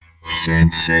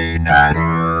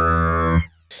Cincinnati.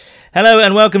 Hello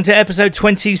and welcome to episode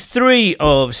 23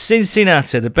 of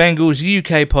Cincinnati, the Bengals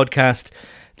UK podcast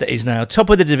that is now top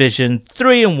of the division,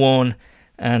 3-1,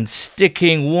 and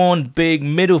sticking one big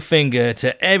middle finger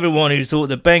to everyone who thought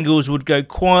the Bengals would go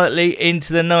quietly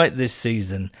into the night this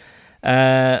season.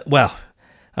 Well,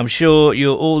 I'm sure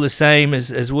you're all the same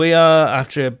as we are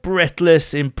after a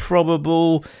breathless,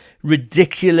 improbable,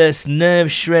 ridiculous,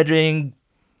 nerve-shredding,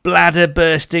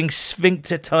 bladder-bursting,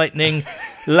 sphincter-tightening,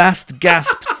 last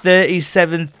gasp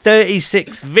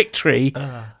 37-36 victory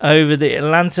over the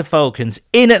Atlanta Falcons.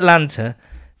 In Atlanta,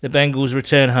 the Bengals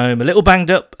return home a little banged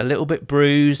up, a little bit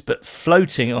bruised, but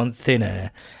floating on thin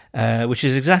air, which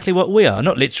is exactly what we are.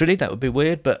 Not literally, that would be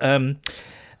weird, but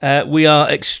we are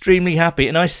extremely happy.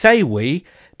 And I say we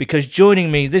because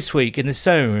joining me this week in the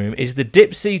sewing room is the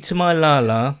Dipsy to my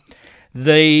Lala,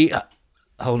 the...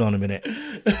 hold on a minute.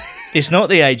 It's not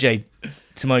the AJ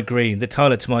to my Green, the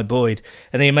Tyler to my Boyd,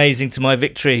 and the Amazing to my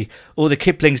Victory, or the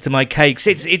Kiplings to my Cakes.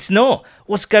 It's not.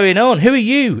 What's going on? Who are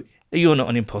you? You're not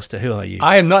an imposter. Who are you?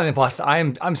 I am not an imposter.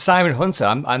 I'm Simon Hunter.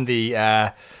 I'm the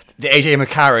AJ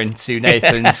McCarron to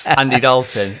Nathan's Andy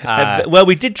Dalton. Well,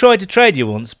 we did try to trade you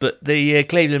once, but the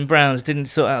Cleveland Browns didn't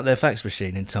sort out their fax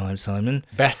machine in time, Simon.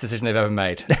 Best decision they've ever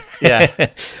made. Yeah.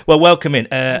 Well, welcome in.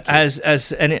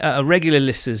 As regular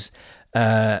listeners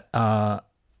are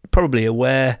probably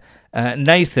aware,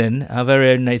 Nathan, our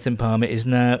very own Nathan Palmer, is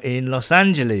now in Los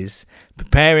Angeles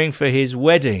preparing for his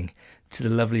wedding to the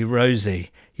lovely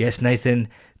Rosie. Yes, Nathan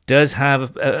does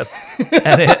have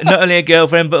not only a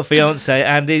girlfriend but a fiance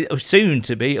and is soon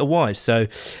to be a wife. So,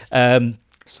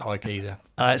 solid geezer.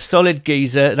 Solid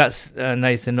geezer. That's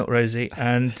Nathan, not Rosie.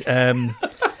 And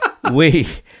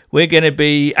we're going to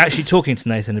be actually talking to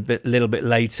Nathan a little bit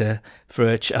later.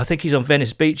 I think he's on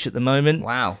Venice Beach at the moment.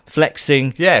 Wow.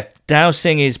 Flexing. Yeah.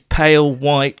 Dousing his pale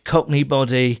white Cockney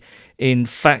body in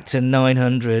Factor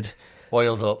 900.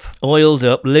 Oiled up,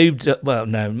 lubed up. Well,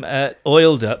 no,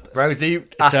 oiled up. Rosie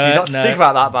asked you not to speak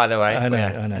about that, by the way. I know.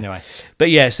 Anyway. But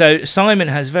yeah, so Simon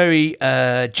has very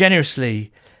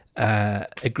generously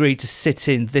agreed to sit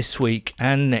in this week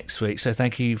and next week. So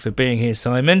thank you for being here,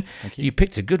 Simon. Thank you. You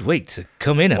picked a good week to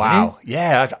come in, haven't you? Wow.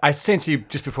 Yeah, I was saying to you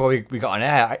just before we got on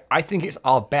air, I think it's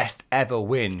our best ever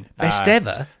win. Best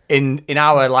ever? In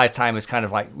our lifetime, it's kind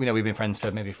of like, we've been friends for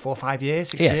maybe 4 or 5 years,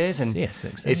 6 years. And yes,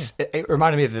 exactly. It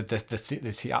reminded me of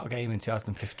the Seattle game in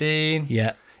 2015.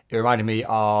 Yeah. It reminded me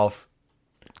of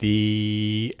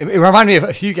it reminded me of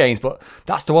a few games, but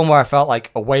that's the one where I felt like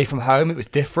away from home, it was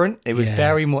different. It was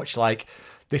very much like,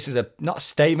 this is not a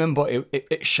statement, but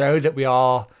it showed that we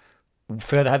are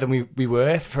further ahead than we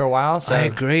were for a while. So I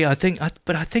agree. I think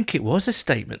it was a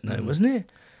statement, though, wasn't it?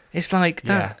 It's like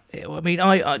that. Yeah. I mean,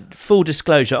 I full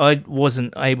disclosure, I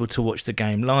wasn't able to watch the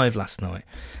game live last night.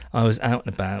 I was out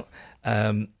and about,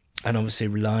 and obviously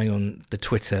relying on the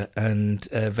Twitter and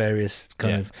various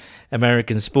kind of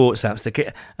American sports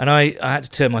apps. And I had to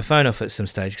turn my phone off at some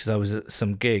stage because I was at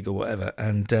some gig or whatever.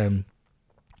 And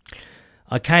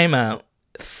I came out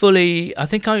fully. I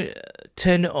think I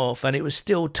turned it off, and it was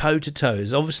still toe to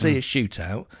toes. Obviously, a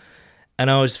shootout. And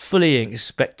I was fully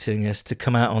expecting us to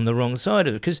come out on the wrong side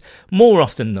of it, because more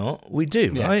often than not, we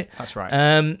do, right? That's right.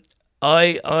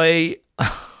 I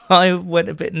went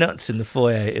a bit nuts in the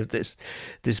foyer of this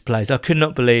place. I could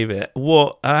not believe it.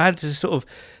 I had to sort of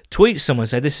tweet someone,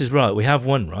 say, this is right, we have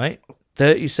won, right?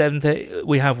 37-30,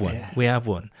 we have won. Yeah. We have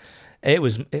won. It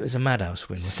was a madhouse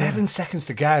win. 7 seconds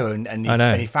to go, and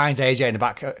he finds AJ in the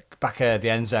back of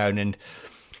the end zone, and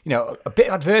a bit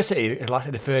of adversity has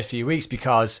lasted the first few weeks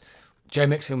because Joe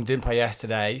Mixon didn't play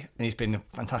yesterday, and he's been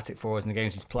fantastic for us in the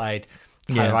games he's played.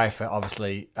 Tyler Eifert,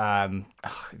 obviously,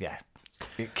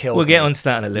 it kills We'll me. get onto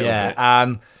that in a little bit.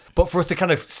 But for us to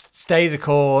kind of stay the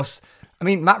course, I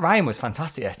mean, Matt Ryan was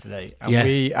fantastic yesterday,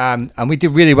 and we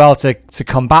did really well to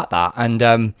combat that,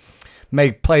 and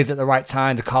made plays at the right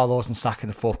time. The Carl Lawson sack in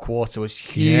the fourth quarter was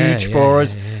huge for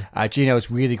us. Gino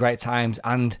was really great times,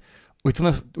 and we've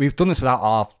done this without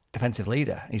our defensive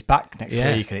leader. He's back next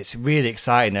week, and it's really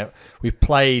exciting that we've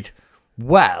played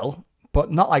well,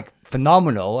 but not like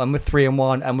phenomenal, and we're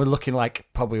 3-1, and we're looking like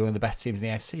probably one of the best teams in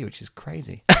the AFC, which is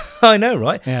crazy. I know,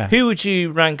 right? Yeah. Who would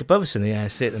you rank above us in the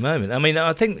AFC at the moment? I mean,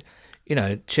 I think,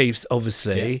 Chiefs,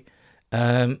 obviously.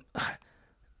 The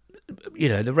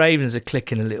Ravens are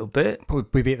clicking a little bit.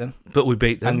 But we beat them.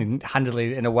 And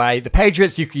handily in a way. The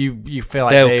Patriots, you feel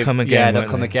like they'll come again. Yeah, they'll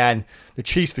come again. The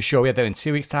Chiefs, for sure, we have them in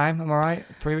 2 weeks' time. Am I right?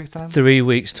 3 weeks' time? 3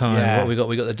 weeks' time. Yeah. What we got?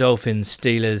 We got the Dolphins,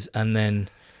 Steelers, and then...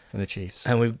 And the Chiefs.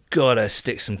 And we've got to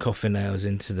stick some coffin nails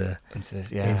into the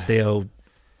old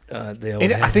the old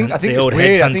I think the it's old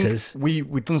weird. headhunters. I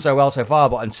think we've done so well so far,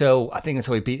 but until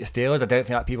we beat the Steelers, I don't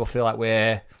feel like people feel like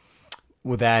we're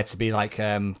there to be like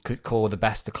called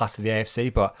the class of the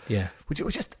AFC. But yeah,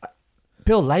 we're just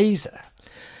Bill Laser.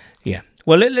 Yeah.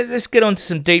 Well, let's get on to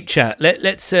some deep chat.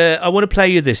 Let's. I want to play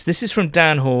you this. This is from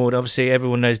Dan Horde. Obviously,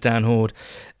 everyone knows Dan Horde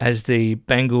as the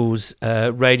Bengals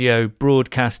radio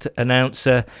broadcast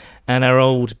announcer, and our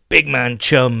old big man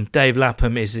chum Dave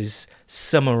Lapham is his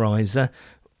summariser.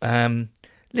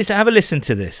 Listen, have a listen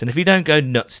to this, and if you don't go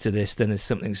nuts to this, then there's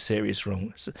something serious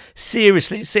wrong.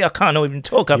 Seriously, see, I can't even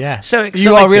talk. I'm so excited.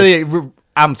 You are really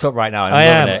amped up right now. I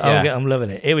am. I'm loving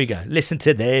it. Here we go. Listen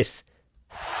to this.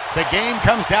 The game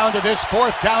comes down to this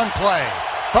fourth down play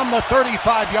from the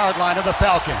 35-yard line of the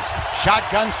Falcons.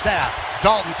 Shotgun snap.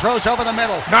 Dalton throws over the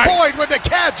middle. Nice. Boyd with the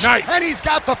catch. Nice. And he's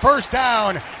got the first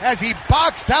down as he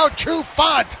boxed out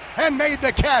Trufant and made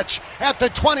the catch at the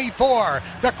 24.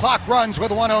 The clock runs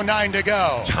with 1:09 to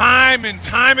go. Time and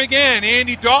time again,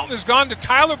 Andy Dalton has gone to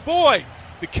Tyler Boyd.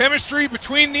 The chemistry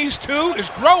between these two is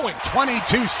growing.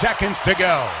 22 seconds to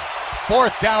go.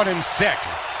 Fourth down and 6.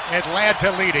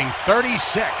 Atlanta leading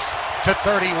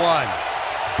 36-31.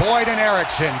 Boyd and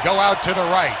Erickson go out to the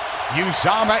right.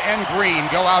 Uzama and Green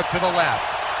go out to the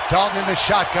left. Dalton in the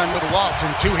shotgun with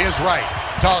Walton to his right.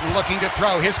 Dalton looking to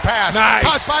throw his pass. Nice.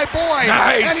 Caught by Boyd.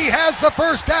 Nice. And he has the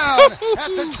first down at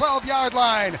the 12-yard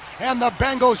line. And the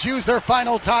Bengals use their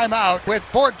final timeout with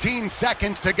 14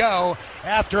 seconds to go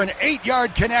after an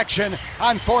 8-yard connection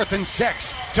on 4th and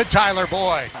 6 to Tyler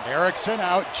Boyd. Erickson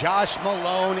out. Josh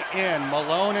Malone in.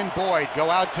 Malone and Boyd go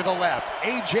out to the left.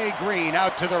 A.J. Green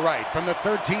out to the right from the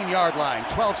 13-yard line.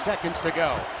 12 seconds to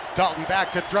go. Dalton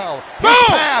back to throw. His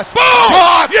pass.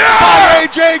 Caught by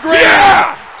A.J. Green.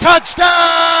 Yeah!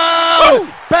 Touchdown! Woo!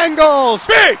 Bengals.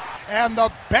 Big! And the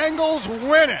Bengals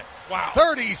win it. Wow.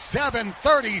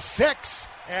 37-36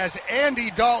 as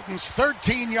Andy Dalton's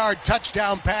 13-yard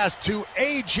touchdown pass to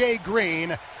A.J.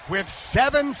 Green with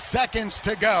 7 seconds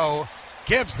to go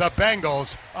gives the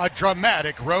Bengals a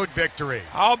dramatic road victory.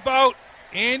 How about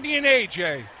Andy and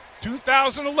AJ?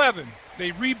 2011,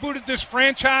 they rebooted this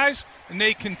franchise, and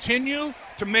they continue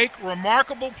to make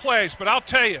remarkable plays. But I'll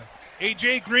tell you,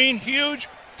 A.J. Green, huge.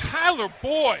 Tyler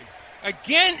Boyd,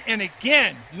 again and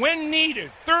again, when needed,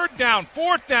 third down,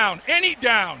 fourth down, any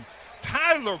down,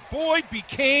 Tyler Boyd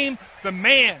became the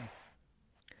man.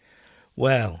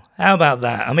 Well, how about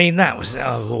that? I mean, that was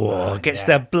gets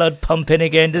the blood pumping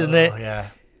again, doesn't it? Yeah.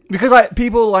 Because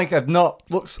people have not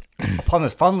looked upon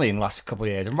us fondly in the last couple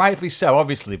of years, and rightfully so,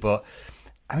 obviously. But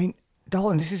I mean,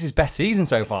 Dalton, this is his best season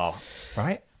so far,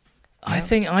 right? I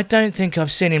don't think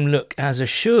I've seen him look as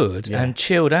assured and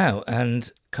chilled out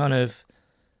and kind of.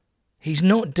 He's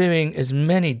not doing as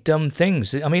many dumb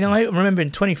things. I mean, I remember in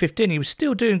 2015 he was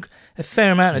still doing a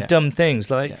fair amount of dumb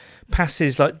things, like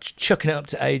passes, like chucking it up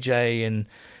to AJ, and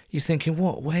you're thinking,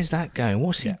 where's that going?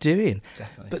 What's he doing?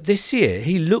 Definitely. But this year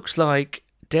he looks like,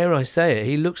 dare I say it,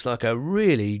 he looks like a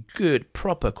really good,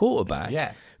 proper quarterback.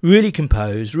 Yeah. Really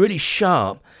composed, really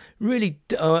sharp, really,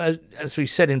 as we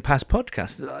said in past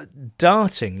podcasts,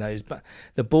 darting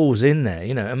the balls in there.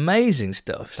 Amazing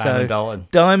stuff.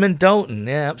 Diamond Dalton,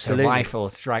 yeah, absolutely. The rifle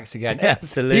strikes again. Yeah,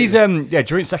 absolutely. He's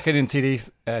joint second in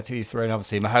TDs thrown.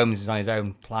 Obviously, Mahomes is on his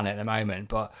own planet at the moment,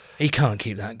 but he can't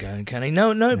keep that going, can he?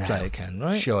 No player can,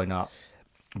 right? Sure not.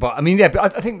 But I mean, yeah.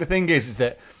 But I think the thing is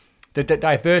that the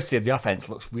diversity of the offense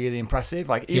looks really impressive.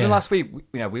 Like even last week,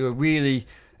 we were really.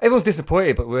 Everyone's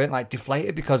disappointed, but we weren't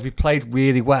deflated because we played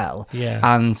really well. Yeah.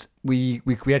 And we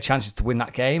had chances to win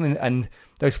that game. And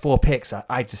those 4 picks,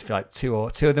 I just feel like two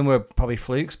of them were probably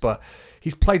flukes, but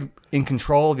he's played in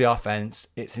control of the offense.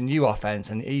 It's a new offense,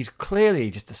 and he's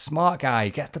clearly just a smart guy. He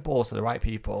gets the ball to the right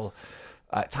people.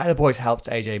 Tyler Boyd's helped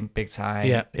AJ big time.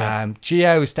 Yeah.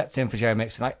 Gio stepped in for Joe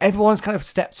Mixon. Everyone's kind of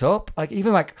stepped up.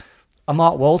 Even a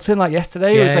Mark Walton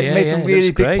yesterday, who made some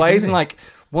really big plays and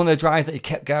one of the drives that he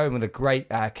kept going with a great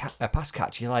pass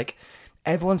catch. You're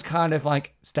everyone's kind of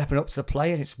stepping up to the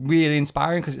play, and it's really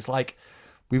inspiring because it's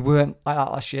we weren't like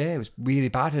that last year. It was really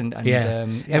bad, and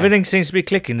everything seems to be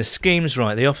clicking. The scheme's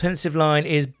right. The offensive line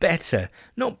is better,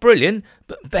 not brilliant,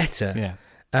 but better.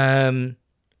 Yeah.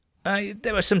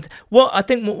 There was some. I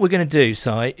think what we're going to do,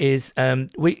 Si, is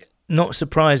not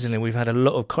surprisingly, we've had a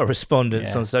lot of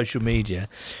correspondence on social media.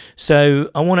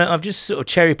 So I've just sort of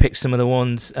cherry-picked some of the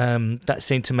ones that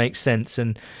seem to make sense,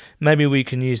 and maybe we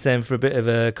can use them for a bit of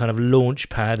a kind of launch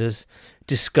pad as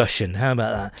discussion. How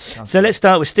about that? Sounds good. Let's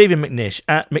start with Stephen McNish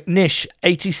at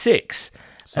McNish86.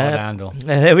 Solid handle.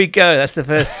 There we go. That's the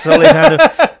first solid handle.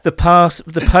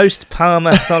 The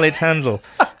post-Palmer solid handle.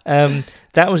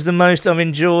 That was the most I've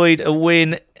enjoyed a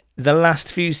win the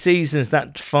last few seasons,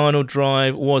 that final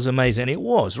drive was amazing. It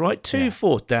was, right? 2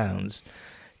 fourth downs.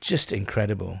 Just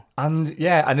incredible. And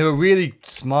they were really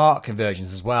smart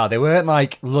conversions as well. They weren't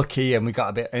like lucky and we got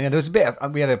a bit, there was a bit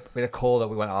of, we had a call that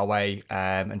we went our way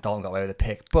and Dalton got away with a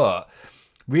pick, but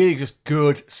really just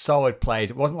good, solid plays.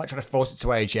 It wasn't like trying to force it to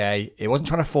AJ. It wasn't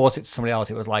trying to force it to somebody else.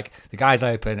 It was like, the guy's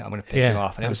open, I'm going to pick him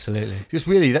off. And absolutely. It was just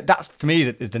really, that's to me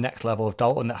is the next level of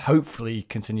Dalton that hopefully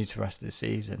continues for the rest of the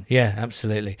season. Yeah,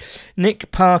 absolutely.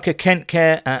 Nick Parker, Kent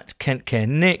Care at Kent Care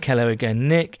Nick. Hello again,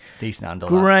 Nick. Decent handle.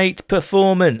 Great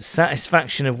performance.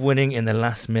 Satisfaction of winning in the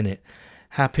last minute.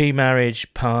 Happy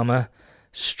marriage, Palmer.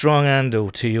 Strong handle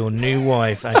to your new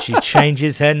wife as she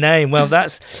changes her name. Well,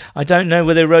 I don't know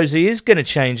whether Rosie is going to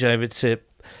change over to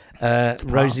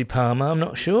Rosie Palmer. I'm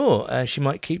not sure. She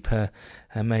might keep her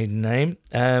maiden name.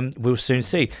 We'll soon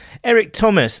see. Eric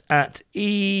Thomas at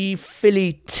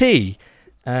Philly T.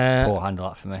 Poor handle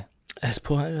up for me. That's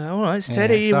poor. All right,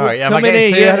 steady. Yeah, sorry, am I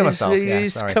getting too ahead of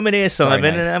myself? Come in here,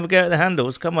 Simon, and have a go at the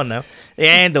handles. Come on now, the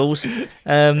handles.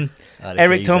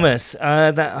 Eric Thomas. I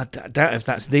doubt if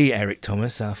that's the Eric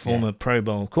Thomas, our former Pro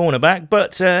Bowl cornerback.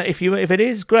 But if it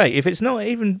is, great. If it's not,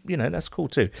 even that's cool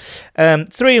too.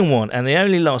 3-1, and the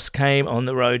only loss came on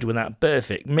the road without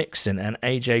Burfict, Mixon, and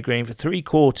AJ Green for 3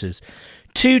 quarters.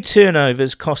 2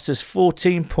 turnovers cost us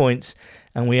 14 points.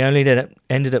 And we only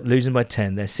ended up losing by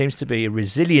 10. There seems to be a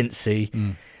resiliency,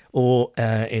 or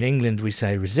in England we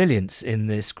say resilience, in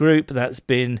this group that's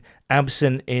been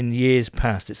absent in years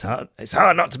past. It's hard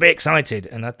not to be excited,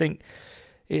 and I think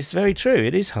it's very true.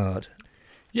 It is hard.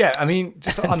 Yeah, I mean,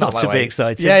 just on not that to way. Be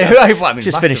excited. Yeah, I mean,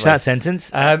 just finish that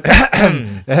sentence.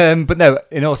 But no,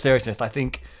 in all seriousness, I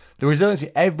think the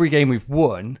resiliency. Every game we've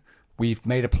won, we've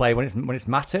made a play when it's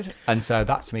mattered, and so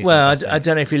that to me. Well, I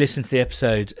don't know if you listened to the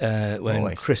episode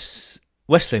when Chris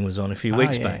Westling was on a few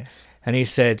weeks back, and he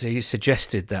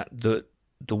suggested that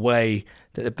the way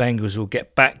that the Bengals will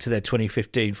get back to their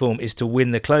 2015 form is to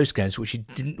win the close games, which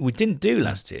we didn't do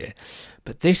last year.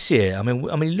 But this year, I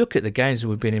mean, look at the games that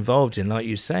we've been involved in. Like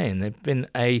you're saying, they've been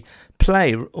a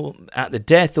play at the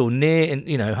death or near,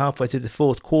 halfway through the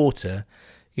fourth quarter.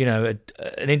 An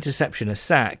interception, a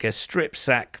sack, a strip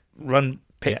sack, run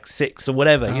pick 6 or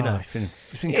whatever. It's been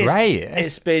great.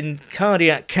 It's been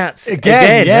cardiac cats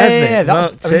again, hasn't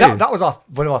it? That was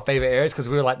one of our favourite areas because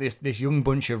we were like this young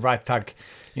bunch of ragtag,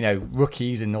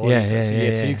 rookies and all these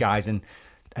year 2 guys. And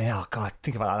oh god,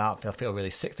 think about that. I feel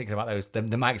really sick thinking about those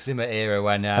the Mike Zimmer era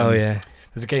when there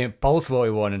was a game at Baltimore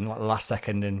we won in the last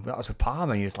second, and that was with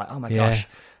Palmer. And he was like, oh my gosh.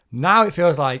 Now it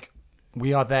feels like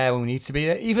we are there when we need to be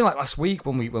there. Even like last week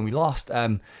when we lost.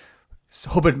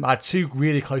 Hubbard had 2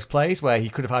 really close plays where he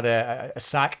could have had a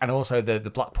sack and also the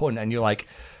block punt, and you're like,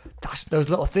 that's those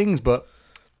little things. But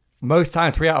most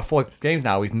times, 3 out of 4 games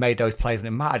now, we've made those plays and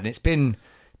it mattered, and it's been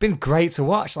great to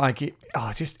watch. Like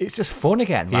it's just fun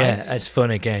again, right? Yeah, it's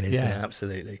fun again, isn't it?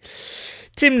 Absolutely.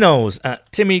 Tim Knowles at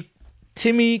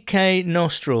Timmy K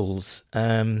Nostrils.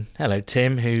 Hello,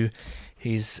 Tim,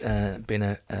 He's been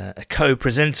a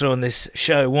co-presenter on this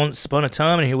show once upon a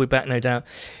time, and he'll be back, no doubt,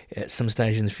 at some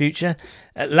stage in the future.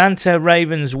 Atlanta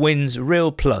Ravens wins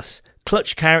real plus.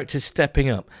 Clutch characters stepping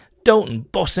up. Dalton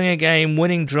bossing a game,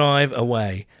 winning drive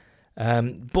away.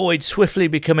 Boyd swiftly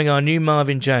becoming our new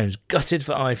Marvin Jones. Gutted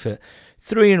for Eifert.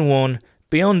 3-1,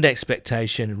 beyond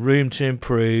expectation. Room to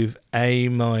improve. A-.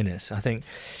 I think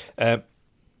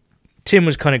Tim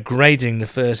was kind of grading the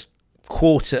first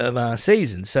quarter of our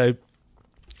season, so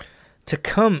to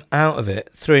come out of it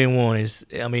 3-1 is,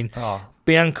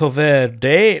 Bianco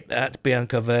Verde at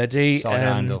Bianco Verde.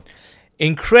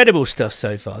 Incredible stuff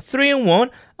so far. 3-1.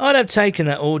 I'd have taken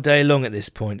that all day long at this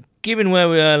point. Given where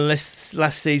we were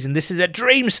last season, this is a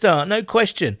dream start, no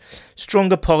question.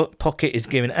 Stronger pocket is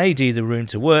giving AD the room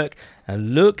to work,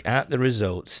 and look at the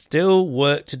results. Still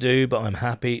work to do, but I'm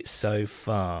happy so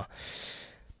far.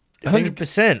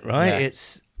 100%, right? Yeah.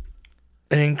 It's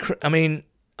an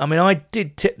I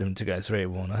did tip them to go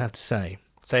 3-1, I have to say.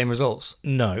 Same results?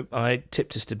 No, I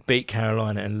tipped us to beat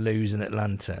Carolina and lose in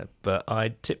Atlanta, but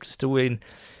I tipped us to win.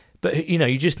 But,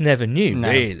 you just never knew,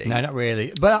 really. No, not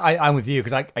really. But I'm with you,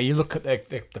 because you look at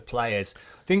the players.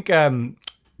 I think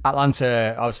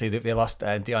Atlanta, obviously, they lost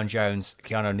Deion Jones,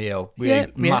 Keanu O'Neal,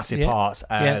 really massive parts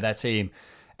of their team.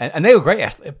 And they were great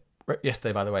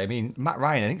yesterday, by the way. I mean, Matt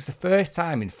Ryan, I think it's the first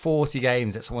time in 40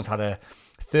 games that someone's had a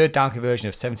third down conversion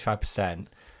of 75%.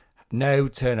 No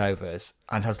turnovers,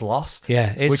 and has lost.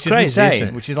 Yeah, which crazy, is insane. Isn't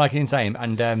it? Which is insane,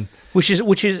 and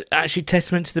which is actually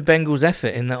testament to the Bengals'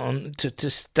 effort in that to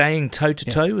staying toe to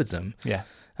toe with them. Yeah,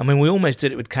 I mean, we almost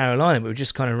did it with Carolina, but we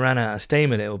just kind of ran out of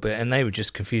steam a little bit, and they were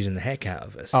just confusing the heck out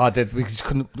of us. We just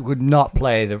would not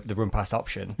play the run pass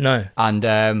option. No. And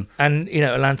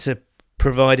Atlanta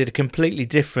provided a completely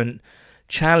different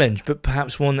challenge, but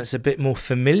perhaps one that's a bit more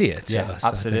familiar to us.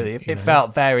 Absolutely. It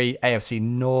felt very AFC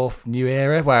North new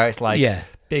era, where it's like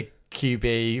big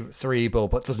QB, cerebral,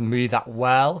 but doesn't move that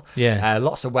well. Yeah.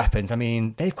 Lots of weapons. I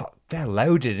mean, they're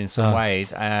loaded in some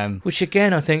ways. Which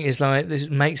again, I think is like, this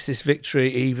makes this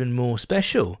victory even more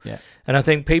special. Yeah. And I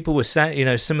think people were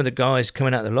saying, some of the guys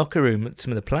coming out of the locker room,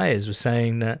 some of the players were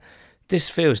saying that this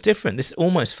feels different. This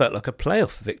almost felt like a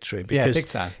playoff victory because big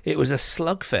time. It was a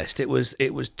slugfest. It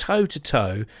was toe to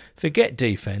toe. Forget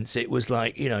defense. It was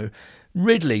like,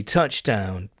 Ridley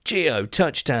touchdown, Gio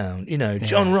touchdown,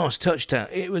 John Ross touchdown.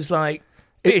 It was like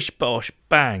bish bosh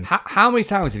bang. How many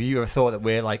times have you ever thought that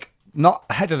we're like not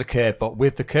ahead of the curve, but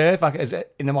with the curve, like as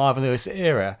in the Marvin Lewis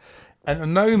era? At the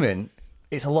moment,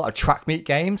 it's a lot of track meet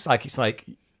games. Like it's like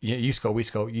you score, we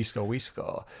score, you score, we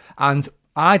score, and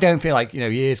I don't feel like,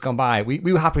 years gone by, we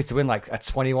were happy to win like a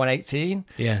 21-18.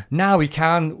 Yeah. Now we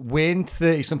can win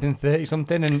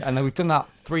 30-something, and we've done that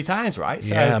 3 times, right?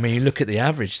 So, yeah, I mean, you look at the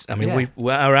average. I mean,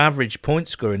 our average point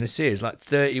score in this year is like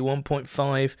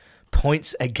 31.5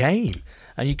 points a game.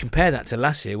 And you compare that to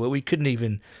last year where we couldn't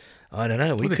even, I don't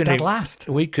know, we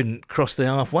couldn't cross the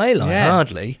halfway line,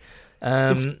 hardly.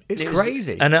 It's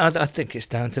crazy. And I think it's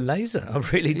down to Laser. I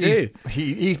really do.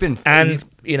 He's been... And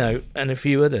a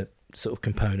few other sort of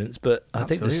components, but I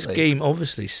think the scheme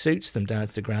obviously suits them down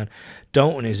to the ground.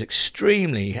 Dalton is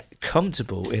extremely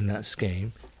comfortable in that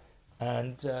scheme,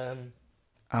 and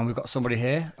we've got somebody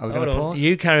here. Are we going to pause?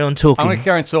 You carry on talking. I'm going to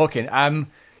carry on talking.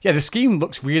 The scheme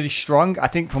looks really strong. I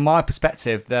think from my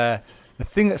perspective, the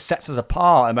thing that sets us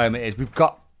apart at the moment is we've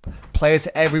got players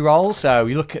at every role. So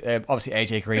you look at obviously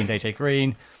AJ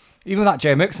Green, even that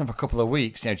Joe Mixon for a couple of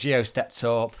weeks. Gio stepped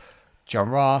up, John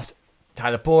Ross.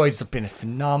 Tyler Boyd's been a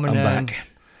phenomenon.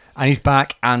 And he's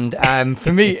back. And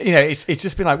for me, it's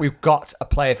just been like we've got a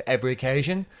player for every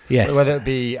occasion. Yes. Whether it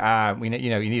be, you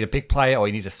need a big player or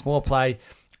you need a small play.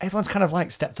 Everyone's kind of like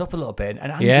stepped up a little bit.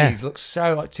 And Andy looks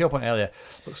so, like to your point earlier,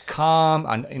 looks calm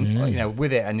and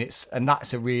with it. And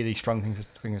that's a really strong thing.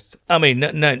 I mean,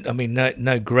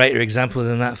 no greater example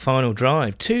than that final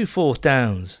drive. 2 fourth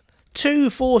downs.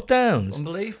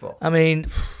 Unbelievable. I mean...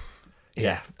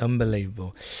 Yeah,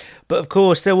 unbelievable. But of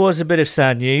course, there was a bit of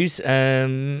sad news.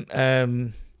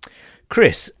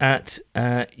 Chris at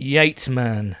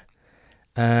Yatesman.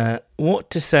 What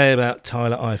to say about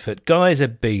Tyler Eifert? Guy's a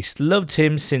beast. Loved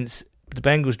him since the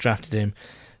Bengals drafted him.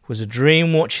 Was a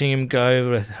dream watching him go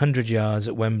over 100 yards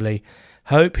at Wembley.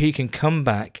 Hope he can come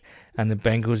back and the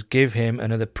Bengals give him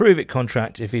another prove-it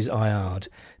contract if he's IR'd.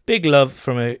 Big love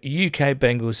from a UK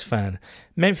Bengals fan.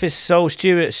 Memphis Soul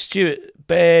Stuart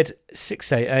Baird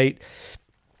 688.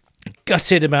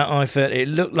 Gutted about Eifert. It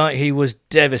looked like he was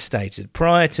devastated.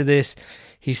 Prior to this,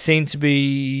 he seemed to be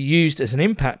used as an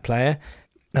impact player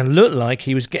and looked like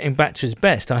he was getting back to his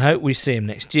best. I hope we see him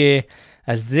next year,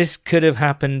 as this could have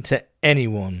happened to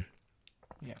anyone.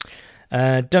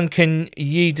 Yeah. Duncan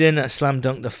Yeadon at Slam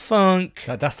Dunk the Funk.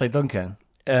 Dastardly Duncan.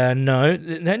 No,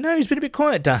 he's been a bit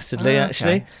quiet, dastardly,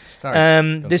 actually.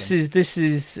 Sorry. This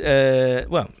is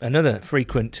another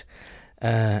frequent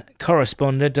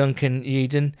corresponder, Duncan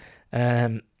Yeadon.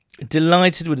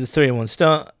 Delighted with the 3-1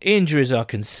 start. Injuries are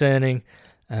concerning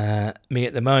me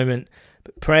at the moment,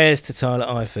 but prayers to Tyler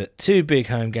Eifert. 2 big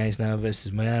home games now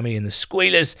versus Miami, and the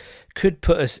Squealers could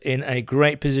put us in a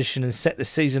great position and set the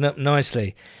season up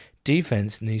nicely.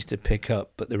 Defense needs to pick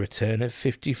up, but the return of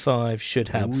 55 should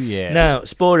help. Ooh, yeah. Now,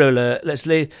 spoiler alert, let's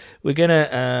leave. We're going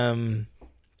to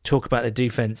talk about the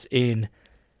defense in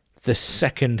the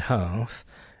second half.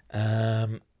 So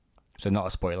not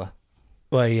a spoiler.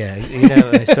 Well,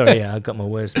 yeah. Sorry, I got my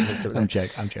words mixed up there. I'm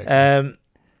joking.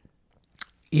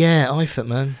 Eifert,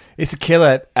 man. It's a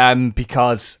killer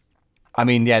because,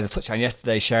 the touchdown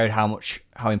yesterday showed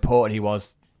how important he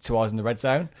was to us in the red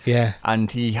zone. Yeah. And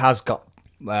he has got...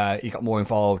 he got more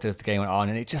involved as the game went on,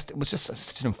 and it was just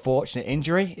such an unfortunate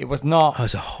injury. It was not... Oh, it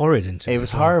was a horrid injury. It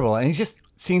was horrible, and he just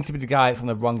seems to be the guy that's on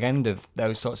the wrong end of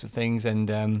those sorts of things. And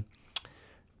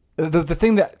the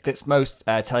thing that's most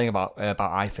telling about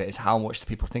Eifert is how much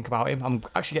people think about him. I'm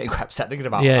actually getting quite upset thinking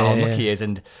about how unlucky he is.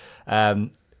 And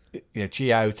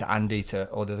Gio to Andy to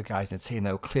all the other guys in the team,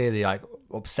 they were clearly like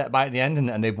upset by it in the end,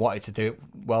 and they wanted to do it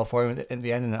well for him in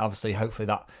the end. And obviously, hopefully,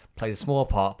 that played a small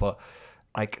part. But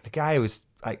like the guy was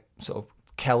like sort of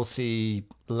Kelsey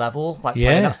level,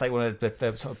 playing. That's like one of the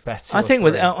sort of best. I think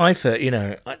with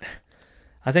Eifert,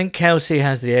 I think Kelsey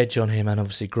has the edge on him, and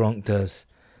obviously Gronk does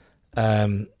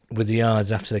with the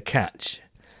yards after the catch.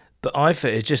 But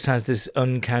Eifert, it just has this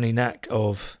uncanny knack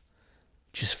of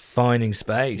just finding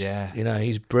space. Yeah. You know,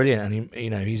 he's brilliant,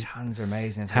 and his hands are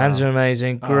amazing. Hands are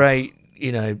amazing. Great,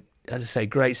 as I say,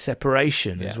 great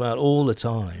separation as well all the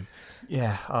time.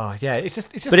 Yeah. Oh, yeah. It's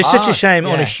just. But it's such a shame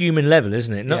on a Yeah. human level,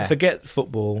 isn't it? Not forget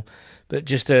football, but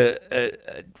just a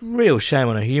real shame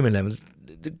on a human level.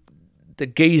 The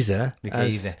geezer,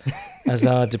 as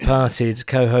our departed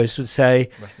co-host would say.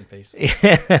 Rest in peace.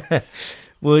 Yeah.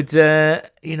 Would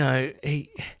he?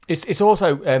 It's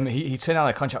also he turned out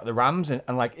a contract with the Rams, and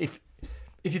like if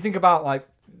you think about like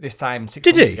this time 6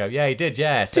 months ago, yeah, he did,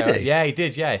 yeah. So, did he? Yeah, he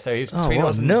did, yeah. So he was between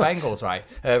us and the Bengals, right?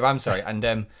 Rams, sorry. And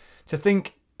to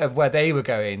think of where they were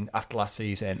going after last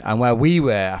season and where we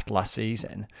were after last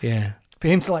season, yeah. For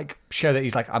him to like show that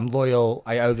he's like, I'm loyal,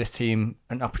 I owe this team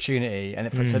an opportunity,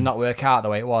 and for it to not work out the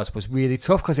way it was really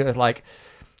tough, because it was like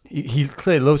he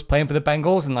clearly loves playing for the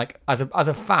Bengals, and like as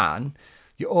a fan,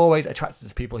 you're always attracted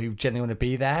to people who genuinely want to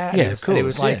be there. And of course. And it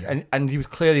was like, and he was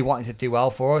clearly wanting to do well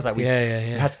for us. Like we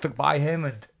had stuck by him,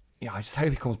 and I just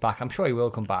hope he comes back. I'm sure he will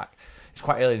come back. It's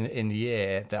quite early in the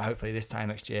year that hopefully this time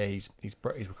next year he's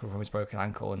recovered from his broken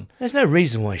ankle. And there's no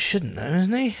reason why he shouldn't, though,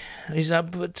 isn't he?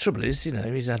 But the trouble is,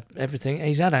 he's had everything.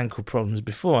 He's had ankle problems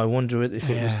before. I wonder if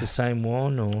it was the same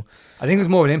one, or I think it was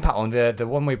more of an impact on the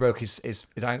one where he broke his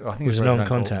ankle. I think it was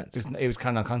non-contact. It was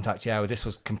kind of non-contact. Yeah, this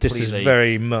was completely. This is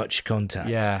very much contact.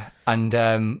 Yeah,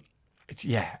 and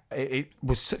it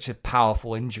was such a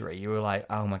powerful injury. You were like,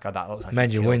 oh my god, that looks like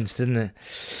made you wince, didn't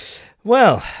it?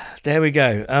 Well, there we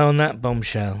go. On that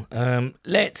bombshell,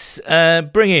 let's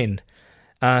bring in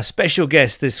our special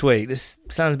guest this week. This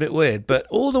sounds a bit weird, but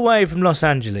all the way from Los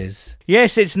Angeles.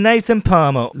 Yes, it's Nathan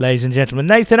Palmer, ladies and gentlemen.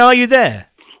 Nathan, are you there?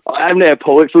 I am there,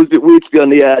 Paul. It feels a bit weird to be on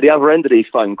the other end of these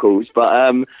phone calls, but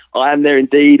I am there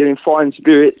indeed, in fine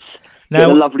spirits.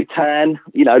 Got a lovely tan.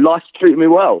 Life's treating me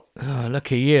well. Oh,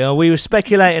 look at you. We were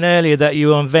speculating earlier that you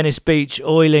were on Venice Beach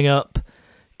oiling up,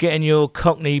 getting your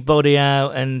Cockney body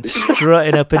out and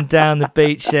strutting up and down the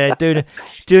beach there,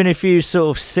 doing a few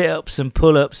sort of sit-ups and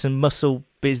pull-ups and muscle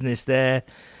business there.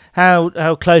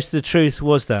 How close to the truth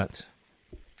was that?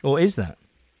 Or is that?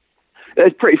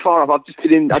 It's pretty far off. I've just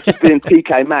been in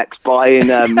TK Maxx buying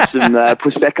some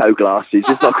Prosecco glasses.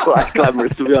 It's not quite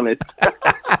glamorous, to be honest.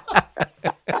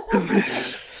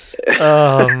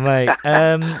 Oh, mate.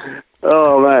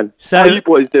 Oh man! So, how are you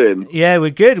boys doing? Yeah,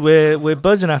 we're good. We're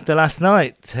buzzing after last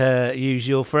night. To use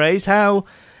your phrase. Tell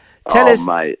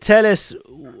us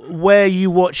where you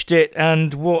watched it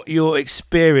and what your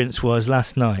experience was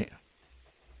last night.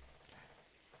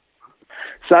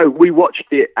 So we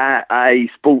watched it at a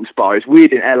sports bar. It's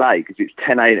weird in LA because it's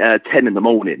 10 in the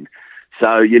morning.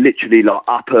 So you're literally like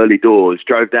up early doors.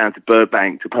 Drove down to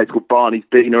Burbank to a place called Barney's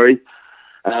Beanery.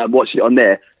 Watched it on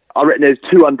there. I reckon there's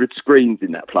 200 screens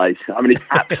in that place. I mean, it's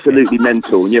absolutely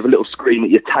mental. And you have a little screen at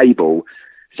your table.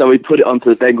 So we put it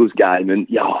onto the Bengals game. And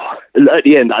at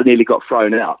the end, I nearly got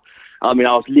thrown out. I mean,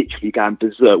 I was literally going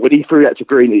berserk. When he threw that to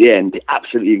Green at the end,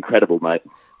 absolutely incredible, mate.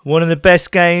 One of the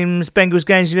best Bengals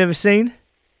games you've ever seen?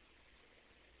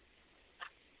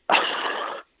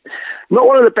 Not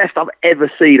one of the best I've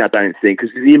ever seen, I don't think,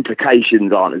 because the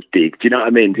implications aren't as big. Do you know what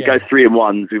I mean? To go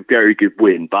 3-1 is a very good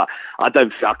win, but I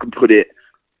don't think I can put it,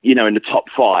 in the top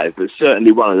 5, but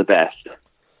certainly one of the best.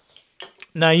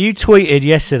 Now, you tweeted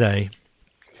yesterday,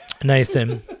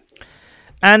 Nathan,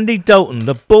 Andy Dalton,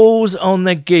 the balls on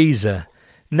the geezer.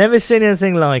 Never seen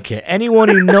anything like it. Anyone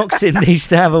who knocks him needs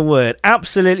to have a word.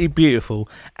 Absolutely beautiful.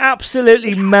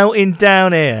 Absolutely melting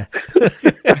down here.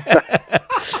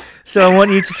 So I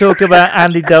want you to talk about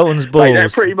Andy Dalton's balls. Mate,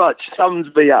 that pretty much sums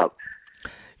me up.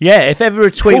 Yeah, if ever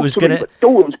a tweet was going to...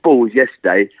 Dalton's balls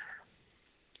yesterday,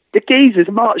 the geezers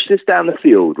marched us down the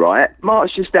field, right?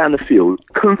 Marched us down the field.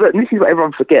 This is what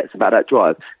everyone forgets about that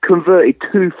drive. Converted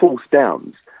 2 fourth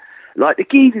downs. Like, the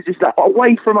geezers just like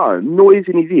away from home, noise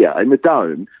in his ear in the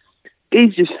dome.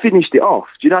 He's just finished it off.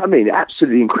 Do you know what I mean?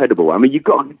 Absolutely incredible. I mean, you've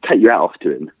got to take your hat off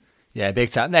to him. Yeah, big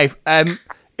time. Nate,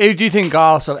 who do you think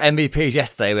are sort of MVPs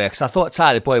yesterday were? Because I thought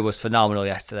Tyler Boyd was phenomenal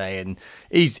yesterday, and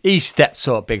he stepped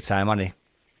up big time, hasn't he?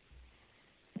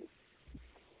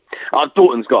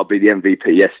 Dalton's got to be the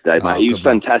MVP yesterday, mate. He was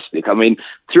fantastic. I mean,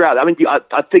 throughout, I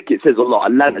think it says a lot.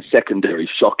 Atlanta's secondary is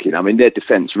shocking. I mean, their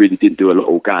defence really didn't do a lot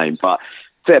all game, but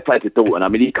fair play to Dalton. I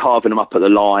mean, he's carving them up at the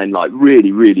line, like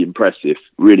really, really impressive.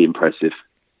 Really impressive.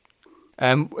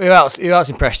 Who else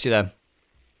impressed you then?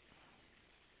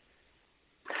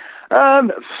 I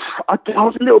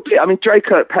was a little bit. I mean, Dre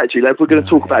Kirkpatrick. If we're going to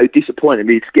talk about who disappointed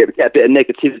me, to get a bit of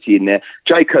negativity in there,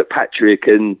 Dre Kirkpatrick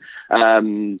and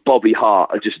Bobby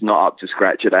Hart are just not up to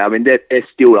scratch today. I mean, they're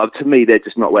still, to me, they're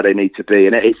just not where they need to be,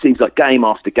 and it seems like game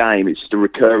after game, it's just a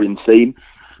recurring theme.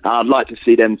 I'd like to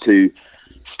see them to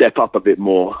step up a bit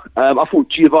more. I thought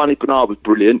Giovanni Bernard was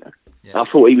brilliant. Yeah. I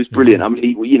thought he was brilliant. I mean,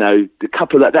 the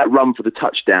couple of that run for the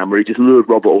touchdown where he just lured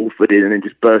Robert Alford in and then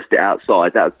just burst it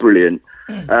outside. That was brilliant.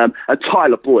 And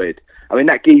Tyler Boyd. I mean,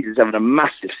 that geezer's having a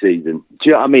massive season. Do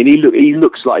you know what I mean? He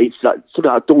looks like he's like sort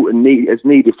of Dalton has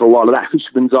needed for a while. That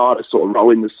Husmanzada sort of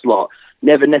role in the slot.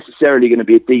 Never necessarily going to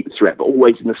be a deep threat, but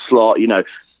always in the slot.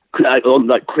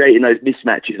 Like creating those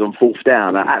mismatches on fourth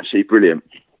down. Absolutely brilliant.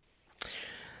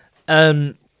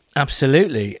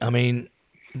 Absolutely. I mean,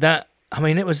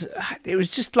 it was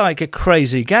just like a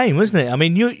crazy game, wasn't it? I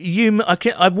mean,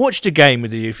 I've watched a game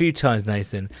with you a few times,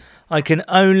 Nathan. I can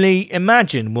only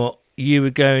imagine what you were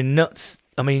going nuts.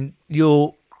 I mean,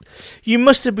 you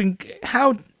must have been.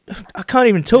 How? I can't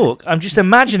even talk. I'm just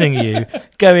imagining you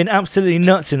going absolutely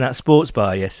nuts in that sports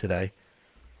bar yesterday.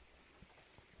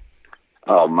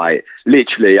 Oh, mate,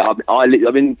 literally, I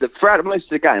mean, throughout most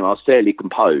of the game, I was fairly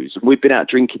composed. We've been out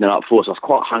drinking the night before, so I was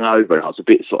quite hungover, and I was a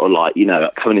bit sort of like,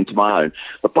 coming into my own.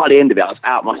 But by the end of it, I was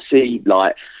out my seat,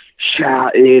 like,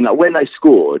 shouting. Like, when they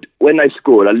scored, I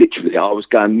was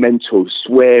going mental,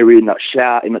 swearing, like,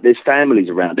 shouting. Like, there's families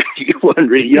around. You weren't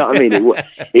really, you know what I mean?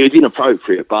 It was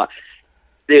inappropriate, but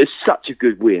it was such a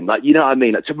good win. Like, you know what I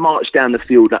mean? Like, to march down the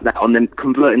field like that and then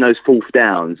converting those fourth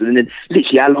downs. And then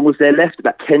literally, how long was there left?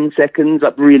 About 10 seconds?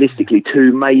 Like, realistically,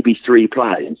 2, maybe 3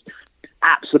 plays.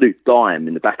 Absolute dime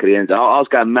in the back of the end zone. I was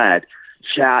going mad,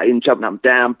 shouting, jumping up and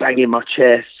down, banging my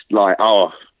chest. Like,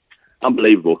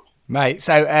 unbelievable. Mate,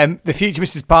 so the future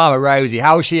Mrs. Palmer, Rosie,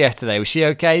 how was she yesterday? Was she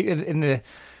okay in the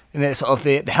sort of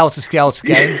the helter-skelter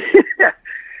game?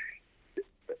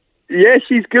 Yeah,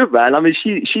 she's good, man. I mean,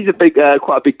 she's a big,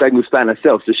 quite a big Bengals fan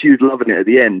herself, so she was loving it at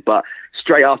the end. But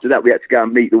straight after that, we had to go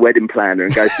and meet the wedding planner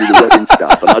and go through the wedding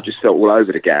stuff, and I just felt all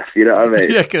over the gaff. You know what I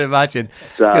mean? Yeah, I can imagine.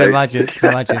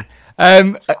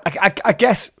 I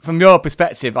guess from your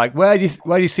perspective, like where do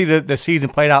you see the season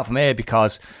played out from here?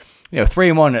 Because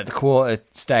 3-1 at the quarter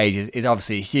stage is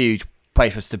obviously a huge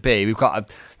place for us to be. We've got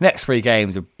the next 3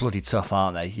 games are bloody tough,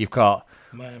 aren't they? You've got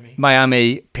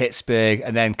Miami, Pittsburgh,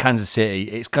 and then Kansas City.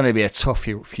 It's going to be a tough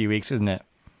few weeks, isn't it?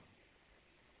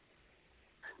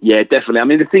 Yeah, definitely. I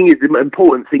mean, the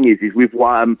important thing is we've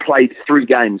played 3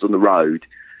 games on the road.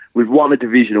 We've won a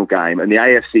divisional game, and the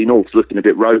AFC North's looking a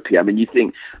bit ropey. I mean, you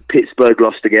think Pittsburgh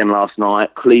lost again last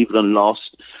night, Cleveland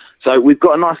lost. So we've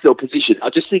got a nice little position. I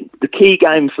just think the key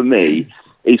game for me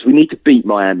is we need to beat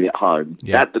Miami at home.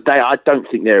 Yeah. I don't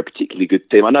think they're a particularly good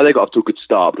team. I know they got off to a good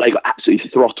start, but they got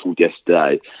absolutely throttled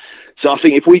yesterday. So I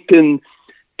think if we can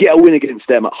get a win against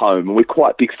them at home, and we're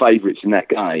quite big favourites in that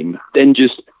game, then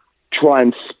just try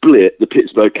and split the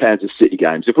Pittsburgh-Kansas City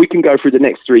games. If we can go through the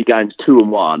next 3 games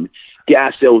 2-1, get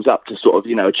ourselves up to sort of,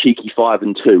 a cheeky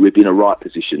 5-2, we'd be in a right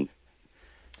position.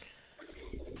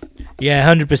 Yeah,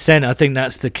 100%. I think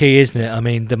that's the key, isn't it? I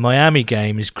mean, the Miami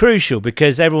game is crucial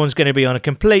because everyone's going to be on a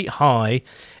complete high.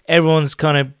 Everyone's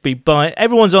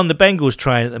everyone's on the Bengals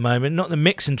train at the moment, not the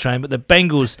Mixon train, but the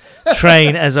Bengals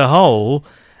train as a whole.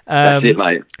 That's it,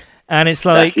 mate. And it's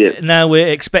like now we're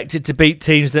expected to beat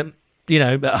teams that,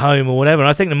 at home or whatever. And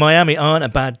I think the Miami aren't a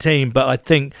bad team, but I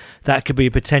think that could be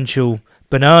a potential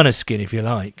banana skin, if you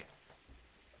like.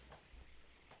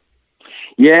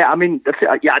 Yeah, I mean,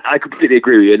 I completely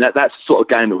agree with you. And that's the sort of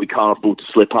game that we can't afford to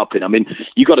slip up in. I mean,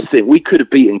 you got to think, we could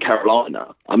have beaten Carolina.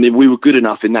 I mean, we were good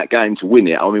enough in that game to win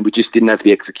it. I mean, we just didn't have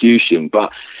the execution.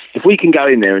 But if we can go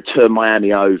in there and turn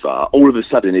Miami over, all of a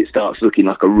sudden it starts looking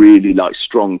like a really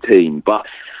strong team. But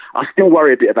I still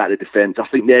worry a bit about the defence. I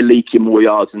think they're leaking more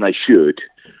yards than they should.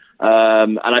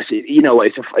 And I see,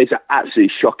 it's an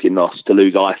absolutely shocking loss to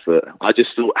lose Eifert. I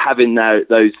just thought having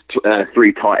those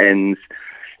 3 tight ends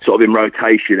sort of in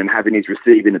rotation and having his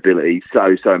receiving ability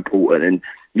so important. And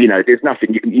there's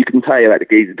nothing you can tell you about the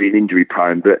geezer being injury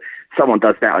prone, but someone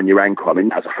does that on your ankle. I mean,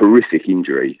 that's a horrific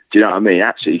injury. Do you know what I mean?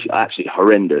 Absolutely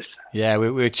horrendous. Yeah,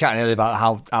 we were chatting earlier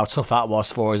about how tough that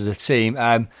was for us as a team.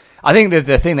 I think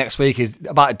the thing next week is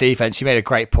about defense. You made a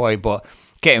great point, but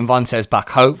getting Vontaze back,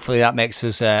 hopefully that makes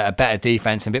us a better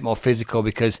defense and a bit more physical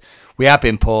because we have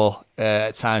been poor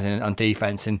at times on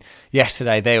defense. And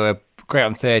yesterday they were great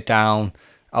on 3rd down.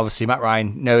 Obviously, Matt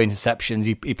Ryan, no interceptions.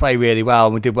 He played really well,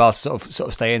 and we did well to sort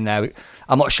of stay in there.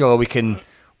 I'm not sure we can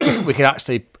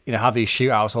actually have these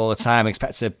shootouts all the time.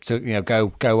 Expect to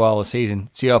go well all the season.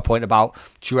 To your point about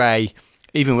Dre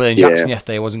Even William Jackson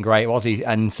yesterday wasn't great, was he?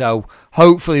 And so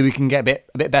hopefully we can get a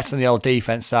bit better on the old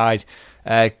defence side,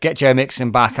 get Joe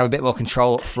Mixon back, have a bit more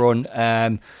control up front.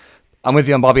 I'm with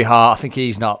you on Bobby Hart. I think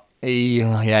it's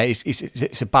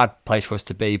a bad place for us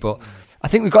to be, but I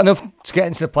think we've got enough to get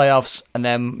into the playoffs and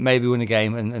then maybe win a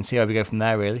game and see how we go from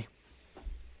there, really.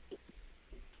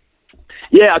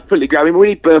 Yeah, I completely agree. I mean, we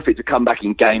need Burfict to come back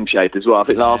in game shape as well. I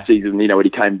think last season, when he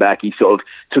came back, he sort of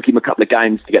took him a couple of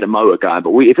games to get a motor going.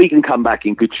 But if he can come back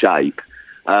in good shape,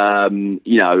 and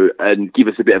give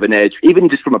us a bit of an edge, even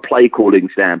just from a play calling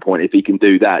standpoint, if he can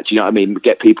do that, do you know what I mean?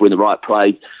 Get people in the right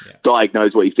place,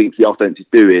 diagnose what he thinks the offense is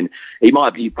doing. He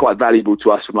might be quite valuable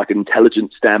to us from like an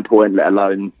intelligence standpoint, let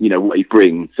alone, what he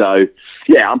brings. So,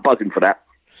 yeah, I'm buzzing for that.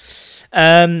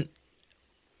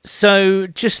 So,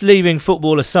 just leaving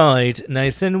football aside,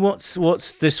 Nathan, what's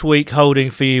this week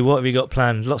holding for you? What have you got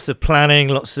planned? Lots of planning,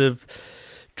 lots of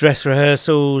dress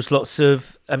rehearsals,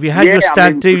 Have you had your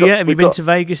stag do yet? Have you been to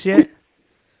Vegas yet?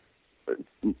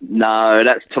 No,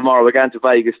 that's tomorrow. We're going to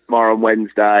Vegas tomorrow on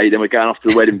Wednesday. Then we're going off to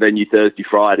the wedding venue Thursday,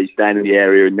 Friday, staying in the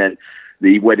area, and then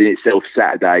the wedding itself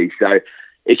Saturday. So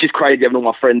it's just crazy having all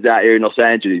my friends out here in Los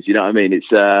Angeles. You know what I mean? It's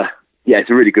it's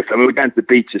a really good fun. We're going to the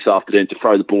beach this afternoon to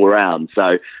throw the ball around.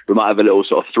 So we might have a little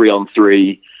sort of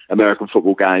 3-on-3 American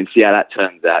football game, see how that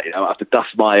turns out. I have to dust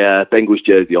my Bengals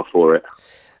jersey off for it.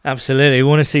 Absolutely. We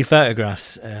want to see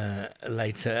photographs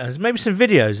later. Maybe some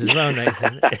videos as well,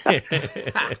 Nathan.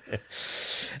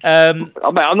 I'm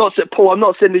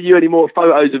not sending you any more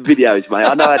photos and videos, mate.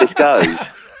 I know how this goes.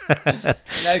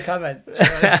 No comment.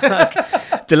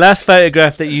 The last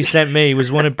photograph that you sent me was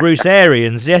one of Bruce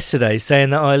Arians yesterday,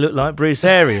 saying that I look like Bruce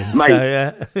Arians. Mate,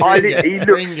 so,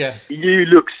 you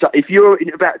look. If you're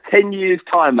in about 10 years'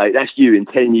 time, mate, that's you in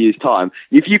 10 years' time.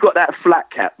 If you got that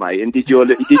flat cap, mate, and did your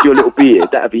little beard,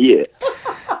 that'd be it.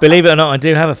 Believe it or not, I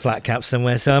do have a flat cap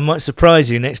somewhere, so I might surprise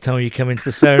you next time you come into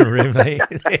the soda room, mate.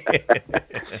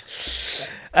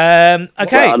 Okay. Well,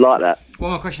 I like that.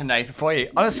 One more question, Nathan, for you.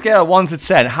 On a scale of 1 to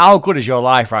 10, how good is your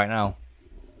life right now?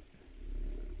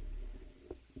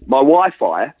 My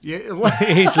Wi-Fi? Your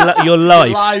life. Your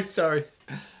life, sorry.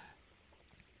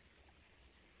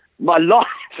 My life?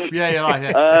 Yeah, your life,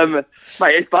 yeah.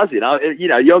 Mate, it's buzzing.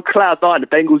 You're on cloud nine. The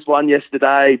Bengals won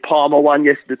yesterday. Palmer won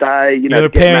yesterday. You're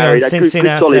appearing on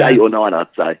Cincinnati. Good solid 8 or 9, I'd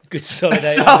say. Good solid 8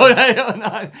 solid 8 or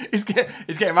 9. He's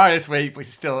getting married this week, but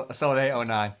it's still a solid 8 or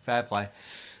 9. Fair play.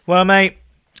 Well, mate,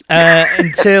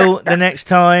 until the next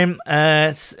time,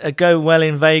 go well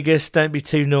in Vegas. Don't be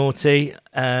too naughty.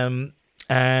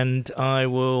 And I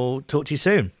will talk to you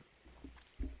soon.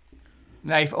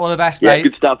 Nate, all the best, mate. Yeah,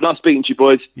 good stuff. Nice speaking to you,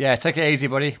 boys. Yeah, take it easy,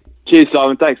 buddy. Cheers,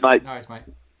 Simon. Thanks, mate. Nice, mate.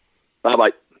 Bye-bye.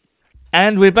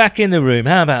 And we're back in the room.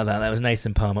 How about that? That was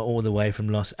Nathan Palmer all the way from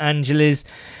Los Angeles,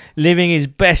 living his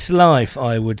best life,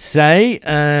 I would say.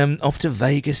 Off to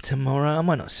Vegas tomorrow. I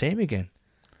might not see him again.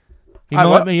 You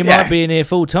might be in here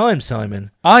full time,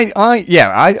 Simon.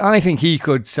 I think he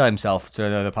could sell himself to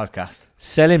another podcast.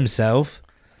 Sell himself?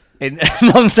 In a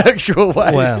non-sexual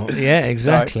way. Well, yeah,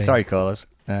 exactly. Sorry callers.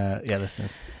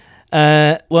 Listeners. We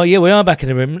are back in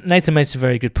the room. Nathan made some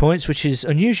very good points, which is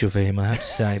unusual for him, I have to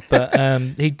say. But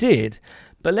he did.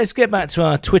 But let's get back to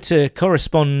our Twitter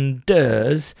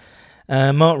corresponders.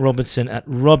 Mark Robertson at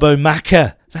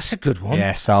Robomacker. That's a good one.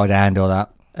 Yeah, solid handle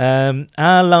that.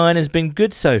 Our line has been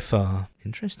good so far.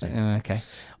 Interesting. Okay.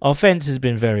 Offense has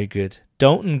been very good.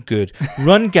 Dalton, good.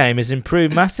 Run game has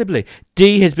improved massively.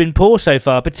 D has been poor so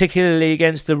far, particularly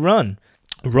against the run.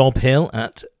 Rob Hill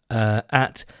at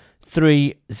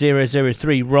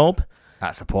 3003 Rob.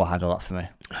 That's a poor handle up for me.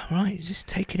 All right, just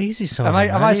take it easy, Simon.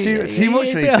 Am I too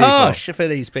much for these people? Harsh for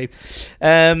these people.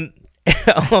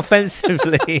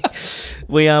 Offensively,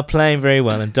 we are playing very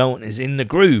well, and Dalton is in the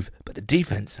groove. But the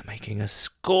defense are making us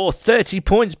score 30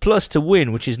 points plus to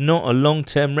win, which is not a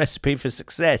long-term recipe for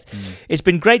success. It's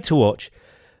been great to watch,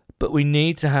 but we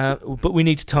need to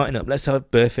tighten up. Let's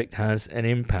hope Burfict has an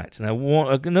impact. And I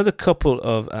want another couple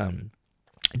of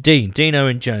Dino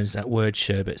and Jones. That word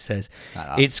Sherbet says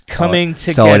it's coming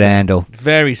together. Solid handle,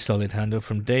 very solid handle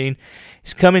from Dean.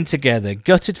 It's coming together.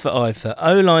 Gutted for Ifer.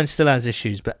 O-line still has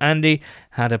issues, but Andy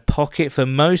had a pocket for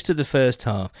most of the first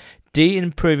half. D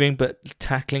improving, but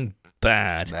tackling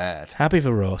bad. Happy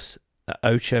for Ross.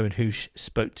 Ocho and Hoosh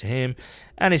spoke to him,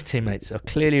 and his teammates are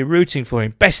clearly rooting for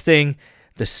him. Best thing,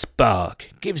 the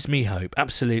spark. Gives me hope.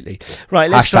 Absolutely.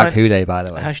 Right, let's Hashtag Who Day, by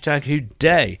the way. Hashtag Who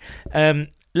Day.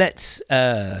 Let's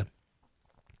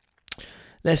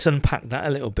unpack that a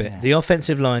little bit. Yeah. The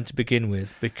offensive line to begin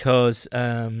with, because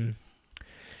it's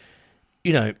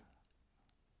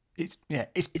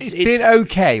been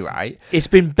okay, right? It's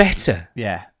been better.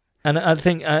 Yeah. And I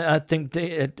think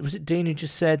was it Dean who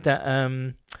just said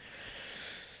that?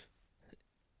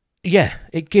 Yeah,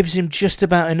 it gives him just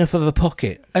about enough of a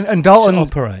pocket. And Dalton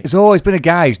has always been a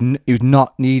guy who's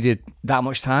not needed that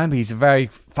much time. He's a very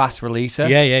fast releaser.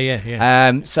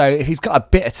 Yeah. So if he's got a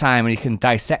bit of time and he can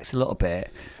dissect a little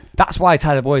bit, that's why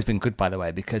Tyler Boyd's been good, by the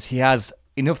way, because he has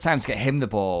enough time to get him the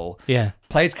ball. Yeah.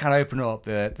 Plays can open up.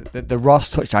 The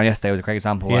Ross touchdown yesterday was a great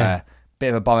example where bit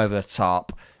of a bomb over the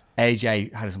top.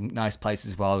 AJ had some nice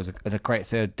places as well. It was a great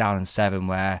 3rd down and 7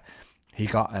 where he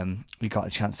got a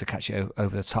chance to catch it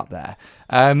over the top there.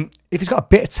 If he's got a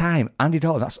bit of time, Andy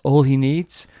Dalton, that's all he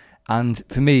needs. And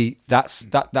for me, that's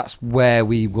where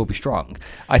we will be strong.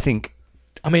 I think.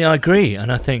 I mean, I agree,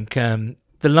 and I think the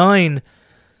line,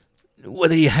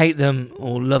 whether you hate them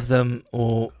or love them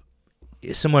or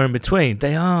somewhere in between,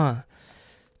 they are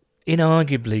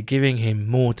inarguably giving him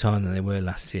more time than they were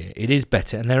last year. It is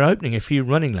better, and they're opening a few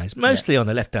running lanes, mostly on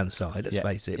the left-hand side, let's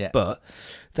face it. Yeah. But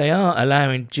they are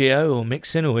allowing Gio or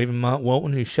Mixon or even Mark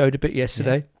Walton, who showed a bit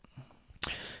yesterday,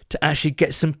 to actually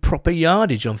get some proper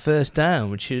yardage on first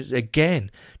down, which is, again,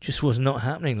 just was not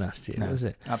happening last year, was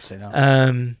it? Absolutely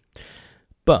not.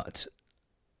 But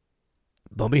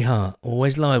Bobby Hart,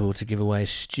 always liable to give away a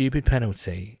stupid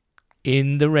penalty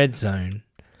in the red zone.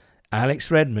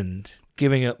 Alex Redmond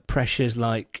giving up pressures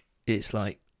like it's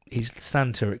like he's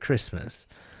Santa at Christmas.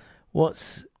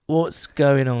 What's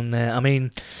going on there? I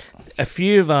mean, a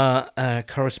few of our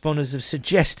correspondents have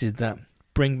suggested that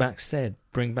bring back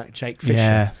Jake Fisher.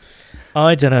 Yeah.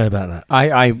 I don't know about that.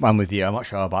 I'm with you. I'm not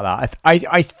sure about that.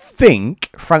 I think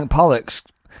Frank Pollock's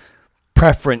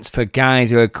preference for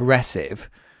guys who are aggressive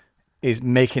is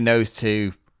making those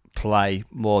two play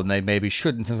more than they maybe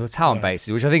should in terms of the talent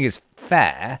basis, which I think is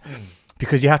fair.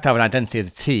 Because you have to have an identity as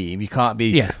a team. You can't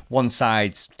be one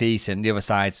side's decent, the other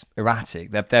side's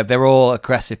erratic. They're all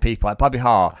aggressive people. Like Bobby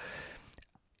Hart.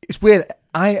 It's weird.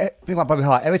 I think about Bobby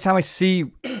Hart. Every time I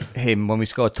see him when we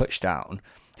score a touchdown,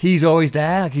 he's always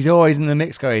there. Like he's always in the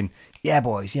mix going, yeah,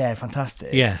 boys, yeah,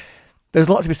 fantastic. Yeah. There's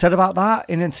a lot to be said about that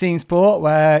in a team sport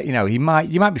where, you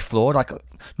might be flawed. Like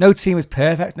no team is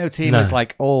perfect. No team is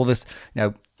like all this,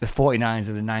 the 49ers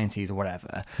of the 90s or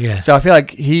whatever. Yeah. So I feel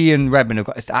like he and Redmond have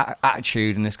got this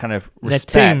attitude and this kind of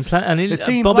respect.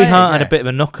 Bobby Hart had a bit of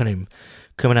a knock on him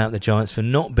coming out of the Giants for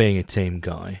not being a team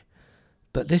guy.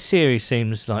 But this year he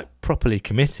seems like properly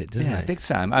committed, doesn't he? Big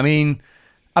time. I mean,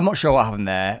 I'm not sure what happened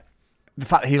there. The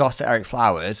fact that he lost to Eric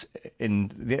Flowers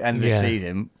in the end of the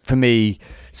season, for me,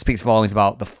 speaks volumes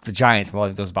about the Giants more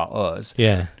than it does about us.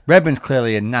 Yeah. Redmond's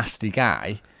clearly a nasty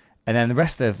guy. And then the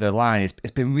rest of the line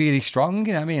it's been really strong.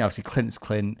 You know what I mean? Obviously, Clint's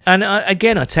Clint. And I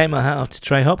take my hat off to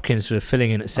Trey Hopkins for filling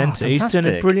in at centre. He's done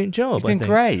a brilliant job. He's been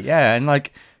great, yeah. And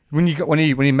like when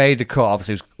he made the cut,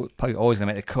 obviously he was probably always going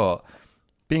to make the cut.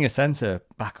 Being a centre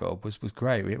backup was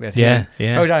great. We had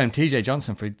him, Odell and TJ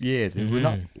Johnson for years. We're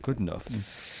not good enough.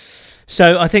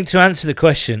 So I think to answer the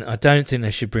question, I don't think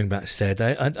they should bring back Sed.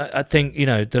 I think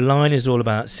the line is all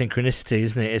about synchronicity,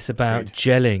 isn't it? It's about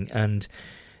gelling and.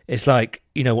 It's like,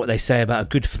 what they say about a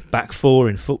good back four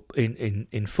in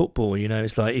football.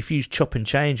 It's like if you chop and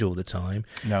change all the time,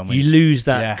 you lose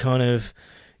that kind of,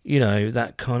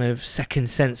 that kind of second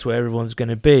sense where everyone's going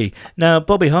to be. Now,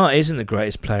 Bobby Hart isn't the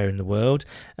greatest player in the world.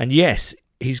 And yes,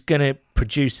 he's going to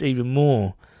produce even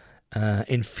more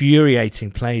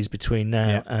infuriating plays between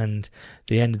now and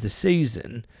the end of the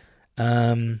season.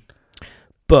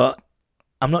 But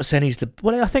I'm not saying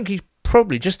I think he's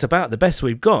probably just about the best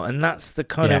we've got, and that's the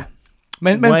kind of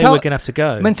way we're going to have to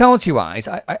go. Mentality-wise,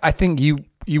 I think you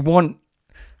want...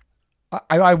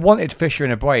 I wanted Fisher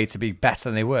and Abreu to be better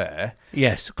than they were.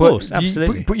 Yes, of course,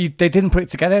 absolutely. But they didn't put it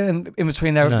together in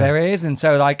between their ears, and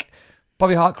so like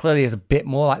Bobby Hart clearly is a bit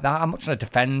more like that. I'm not trying to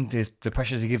defend the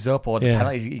pressures he gives up or the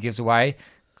penalties he gives away.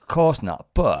 Of course not,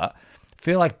 but...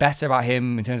 feel like better about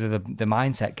him in terms of the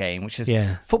mindset game, which is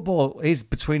football is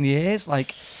between the ears.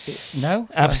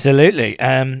 Absolutely.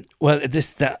 Well,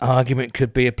 that argument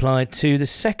could be applied to the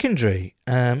secondary.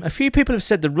 A few people have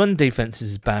said the run defense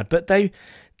is bad, but they've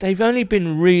only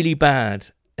been really bad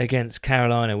against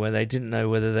Carolina, where they didn't know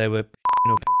whether they were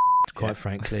or quite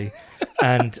frankly,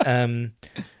 and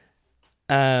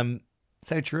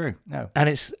so true. No,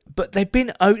 and but they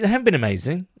haven't been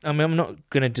amazing. I mean, I'm not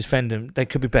going to defend them. They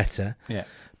could be better. Yeah.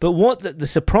 But what the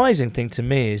surprising thing to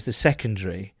me is the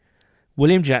secondary.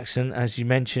 William Jackson, as you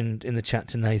mentioned in the chat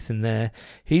to Nathan there,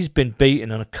 he's been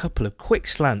beaten on a couple of quick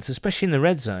slants, especially in the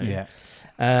red zone.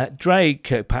 Yeah. Dre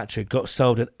Kirkpatrick got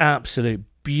sold an absolute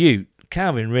beaut.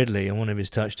 Calvin Ridley on one of his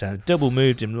touchdowns double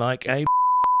moved him like a...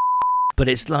 But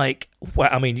it's like, well,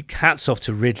 I mean, hats off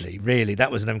to Ridley, really.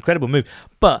 That was an incredible move.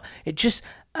 But it just,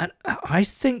 And I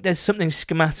think there's something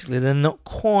schematically they're not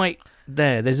quite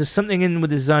there. There's something in with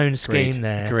the zone scheme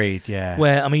there. Agreed, yeah.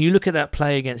 Where, I mean, you look at that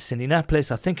play against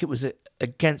Indianapolis, I think it was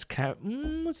against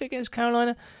was it against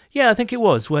Carolina? Yeah, I think it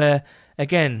was, where,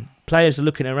 again, players are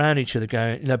looking around each other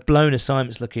going, blown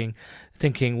assignments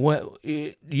thinking, well,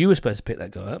 you were supposed to pick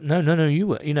that guy up. No, you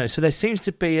were. So there seems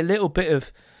to be a little bit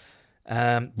of,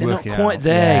 they're not quite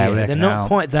there yet. They're not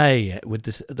quite there yet with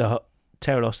the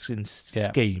Terrell Austin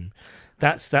scheme.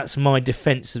 That's my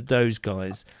defence of those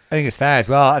guys. I think it's fair as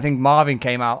well. I think Marvin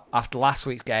came out after last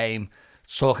week's game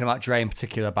talking about Dre in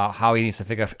particular about how he needs to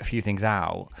figure a few things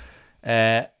out.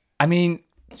 I mean,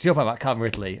 to your point about Calvin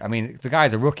Ridley, I mean, the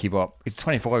guy's a rookie, but he's a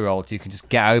 24-year-old who can just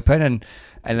get open. And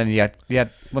then you had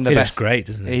one of the best. He looks great,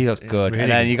 doesn't he? He looks good. Really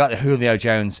and then you got the Julio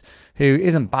Jones, who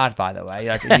isn't bad, by the way.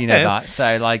 You know that.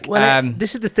 So,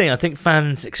 this is the thing. I think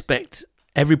fans expect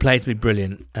every play to be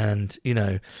brilliant, and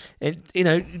you've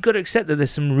got to accept that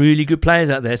there's some really good players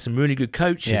out there, some really good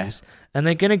coaches, and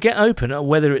they're going to get open,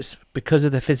 whether it's because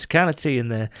of their physicality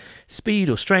and their speed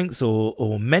or strength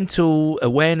or mental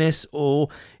awareness, or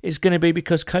it's going to be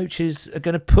because coaches are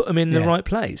going to put them in the right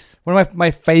place. One of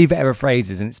my favourite ever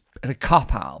phrases, and it's a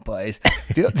cop out, but it's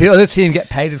the other team get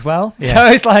paid as well. Yeah. So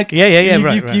it's like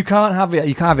right. You can't have it.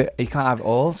 You can't have it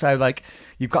all. So like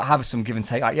you've got to have some give and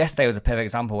take. Like yesterday was a perfect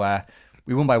example where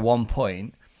we won by 1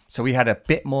 point, so we had a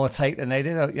bit more take than they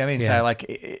did. You know what I mean? Yeah. So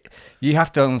like you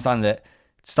have to understand that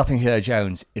stopping Julio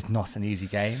Jones is not an easy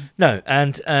game. No,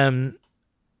 and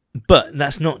but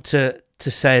that's not to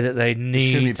say that they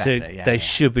need to. They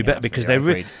should be better because they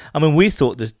really. I mean, we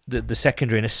thought the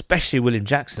secondary, and especially William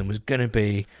Jackson, was going to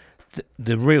be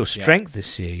the real strength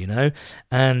this year.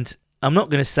 And I'm not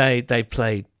going to say they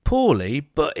played poorly,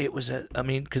 but it was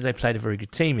because they played a very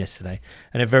good team yesterday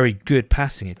and a very good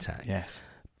passing attack. Yes,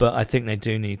 but I think they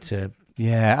do need to.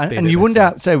 Yeah, and you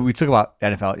wonder. So we talk about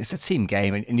NFL; it's a team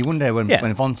game, and you wonder when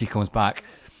Vontae comes back,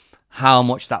 how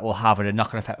much that will have a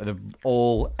knock-on effect with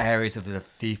all areas of the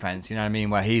defense. You know what I mean?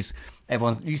 Where you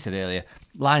said earlier,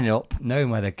 lining up,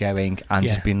 knowing where they're going, and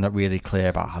just being really clear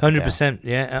about how. 100%.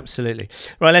 Yeah, absolutely.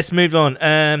 Right, let's move on.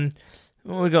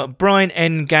 We've got Brian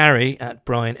N. Gary at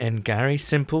Brian N. Gary.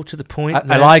 Simple, to the point.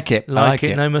 I like it. Like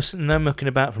it. No mucking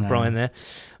about from Brian there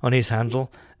on his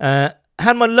handle.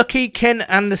 Had my lucky Ken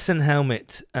Anderson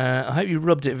helmet. I hope you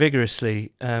rubbed it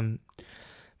vigorously,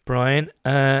 Brian.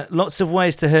 Lots of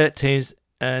ways to hurt teams.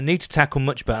 Need to tackle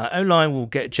much better. O-line will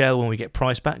get jail when we get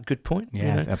Price back. Good point.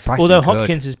 Yeah, although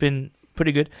Hopkins has been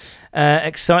pretty good.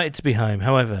 Excited to be home.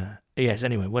 However, yes.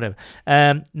 Anyway, whatever.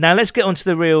 Now let's get on to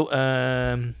the real.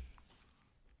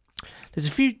 There's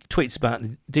a few tweets about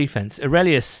the defense.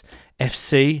 Aurelius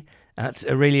FC at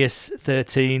Aurelius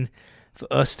 13. For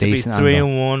us to decent be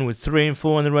 3-1 with 3-4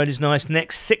 on the road is nice.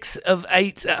 Next 6 of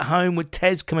 8 at home with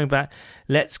Tez coming back.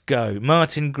 Let's go.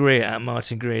 Martin Greer at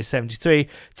Martin Greer 73.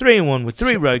 3-1 with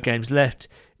 3 road games left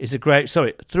is a great.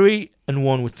 3-1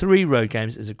 with 3 road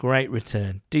games is a great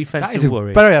return. Defensive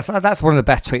worry. But that's one of the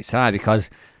best tweets tonight because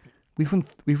we've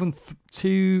won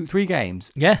 3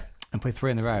 games. Yeah, and played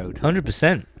 3 on the road.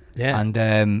 100%. Yeah,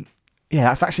 and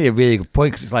that's actually a really good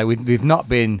point because it's like we've not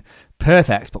been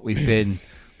perfect, but we've been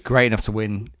great enough to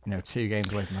win, 2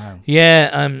 games away from home.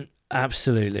 Yeah,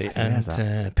 absolutely.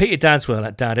 And Peter Dadswell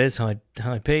at Dadders.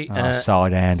 Hi, Pete.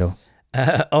 Side handle.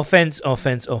 Offense.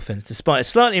 Despite a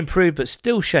slightly improved but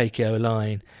still shaky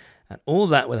O-line, and all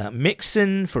that without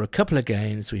Mixon for a couple of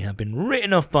games, we have been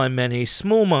written off by many.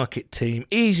 Small market team,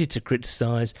 easy to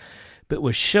criticise, but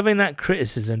we're shoving that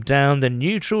criticism down the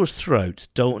neutral's throat,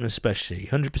 Dalton especially.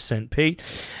 100%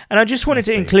 Pete. And I just wanted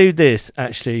to include this,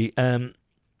 actually.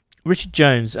 Richard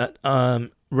Jones at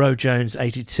Roe Jones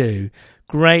 82.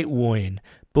 Great win.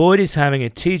 Boyd is having a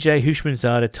TJ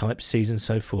Houshmandzadeh type season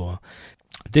so far.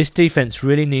 This defense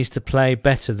really needs to play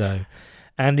better though.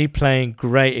 Andy playing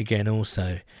great again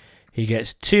also. He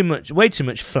gets way too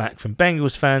much flack from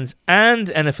Bengals fans and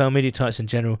NFL media types in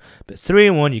general. But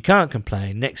 3-1, you can't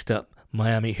complain. Next up,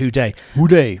 Miami. Houday.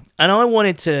 And I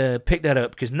wanted to pick that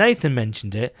up because Nathan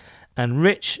mentioned it and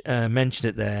Rich mentioned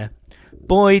it there.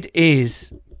 Boyd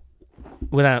is,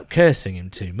 without cursing him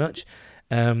too much,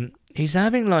 he's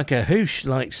having like a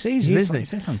Hoosh-like season, isn't he? He's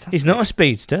been fantastic. He's not a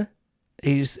speedster.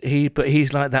 But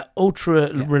he's like that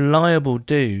ultra reliable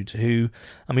dude who,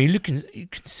 I mean, you can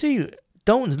see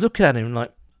Dalton's looking at him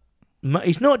like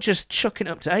he's not just chucking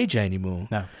up to AJ anymore.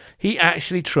 No, he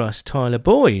actually trusts Tyler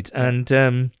Boyd,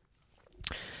 and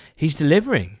he's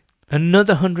delivering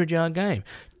another 100-yard game.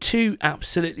 2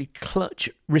 absolutely clutch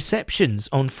receptions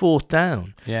on 4th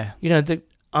down. Yeah,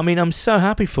 I'm so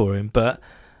happy for him, but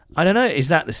I don't know. Is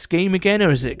that the scheme again, or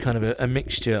is it kind of a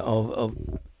mixture of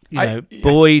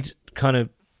Boyd kind of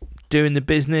doing the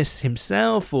business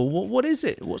himself, or what is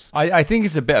it? I think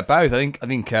it's a bit of both. I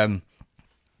think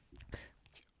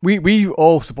we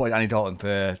all supported Andy Dalton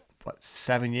for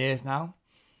 7 years now.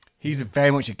 He's very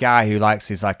much a guy who likes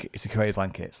his security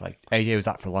blankets. Like AJ was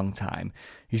that for a long time.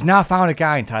 He's now found a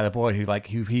guy in Tyler Boyd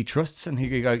who he trusts and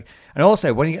and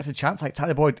also when he gets a chance, like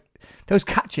Tyler Boyd, those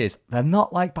catches, they're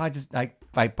not like by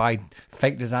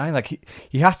fake design. Like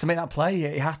he has to make that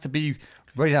play. He has to be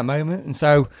ready at that moment. And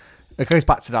so it goes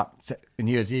back to that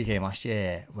New Year's Eve game last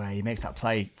year where he makes that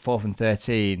play 4th and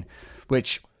 13,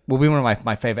 which will be one of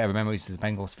my favourite ever memories as a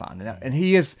Bengals fan. And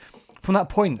he is, from that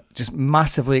point, just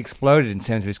massively exploded in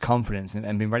terms of his confidence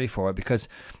and being ready for it. Because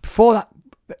before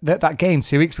that game,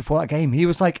 2 weeks before that game, he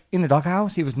was like in the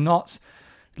doghouse. He was not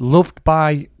loved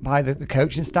by the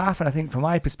coaching staff. And I think from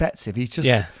my perspective, he's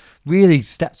just really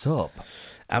stepped up.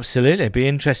 Absolutely. It'd be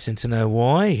interesting to know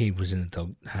why he was in the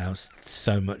doghouse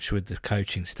so much with the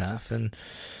coaching staff. And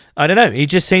I don't know. He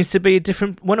just seems to be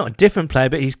not a different player,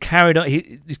 but he's carried on.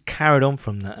 He's carried on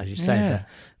from that, as you say,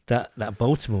 that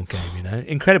Baltimore game.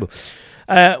 Incredible.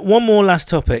 One more last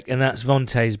topic, and that's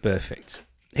Vontaze Burfict.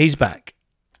 He's back,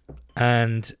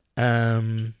 and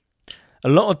a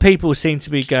lot of people seem to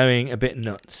be going a bit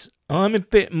nuts. I'm a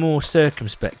bit more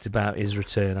circumspect about his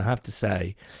return, I have to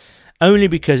say. Only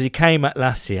because he came out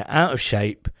last year out of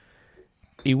shape.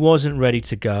 He wasn't ready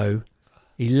to go.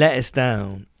 He let us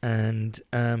down. And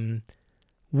I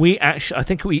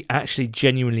think we actually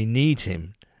genuinely need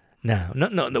him now.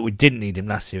 Not that we didn't need him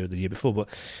last year or the year before, but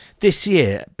this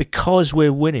year, because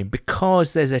we're winning,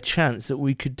 because there's a chance that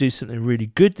we could do something really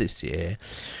good this year,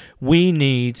 we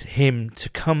need him to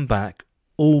come back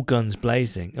all guns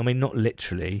blazing. I mean, not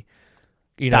literally.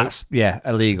 That's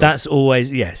illegal. That's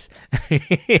always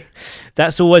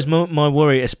that's always my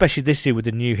worry, especially this year with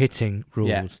the new hitting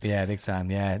rules. Yeah, big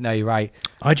time. Yeah, no, you're right.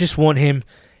 I just want him,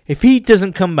 if he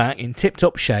doesn't come back in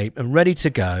tip-top shape and ready to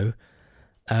go.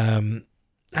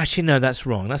 Actually, no, that's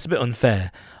wrong. That's a bit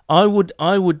unfair. I would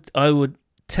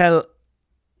tell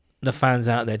the fans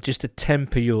out there just to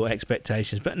temper your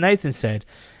expectations. But Nathan said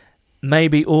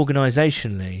maybe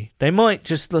organisationally they might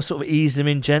just sort of ease them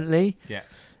in gently. Yeah.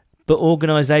 But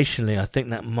organisationally, I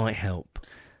think that might help.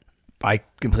 I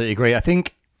completely agree. I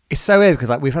think it's so weird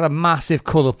because we've had a massive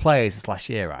cull of players this last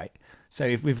year, right? So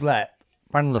if we've let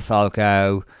Brandon LaFell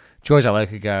go, George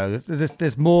Iloka go,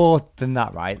 there's more than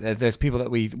that, right? There's people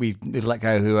that we let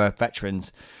go who are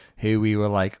veterans, who we were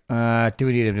like, do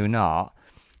we need him, do we not?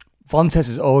 Vontaze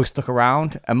has always stuck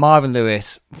around, and Marvin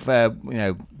Lewis, for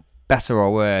better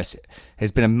or worse,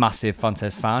 has been a massive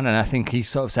Vontaze fan, and I think he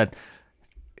sort of said,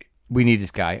 we need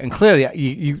this guy. And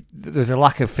clearly, there's a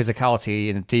lack of physicality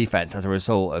in the defense as a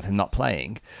result of him not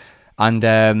playing. And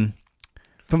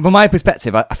from my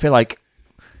perspective, I feel like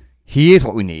he is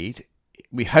what we need.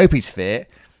 We hope he's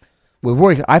fit. We're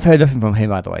worried. I've heard nothing from him,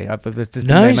 by the way. There's he's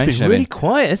been really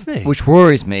quiet, isn't he? Which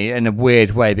worries me in a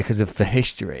weird way because of the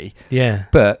history. Yeah.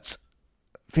 But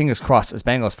fingers crossed, as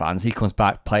Bengals fans, he comes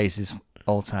back, plays his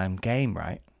all-time game,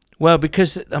 right? Well,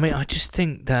 because, I just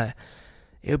think that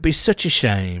it would be such a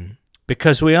shame.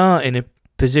 Because we are in a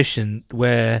position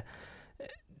where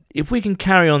if we can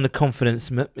carry on the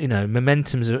confidence,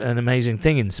 momentum's an amazing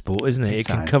thing in sport, isn't it? It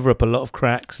can cover up a lot of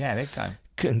cracks. Yeah, big time.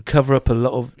 Can cover up a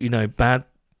lot of, bad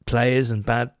players and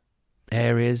bad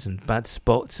areas and bad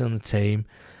spots on the team.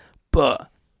 But,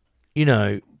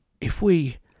 if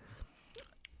we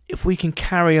can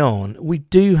carry on, we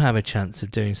do have a chance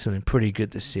of doing something pretty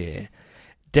good this year.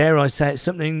 Dare I say it's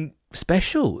something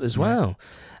special as well.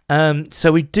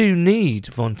 So we do need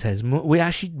Vontaze. We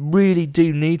actually really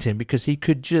do need him because he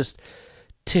could just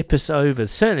tip us over,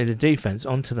 certainly the defense,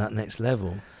 onto that next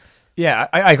level. Yeah,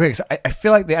 I agree. 'Cause I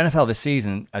feel like the NFL this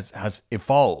season has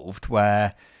evolved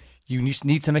where you just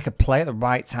need to make a play at the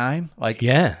right time.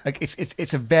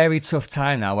 It's a very tough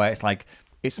time now where it's like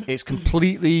it's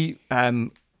completely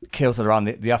kilted around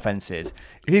the offenses.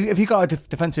 If you've got a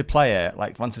defensive player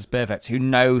like Vontaze Burfict who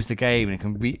knows the game and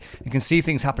can see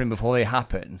things happening before they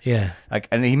happen,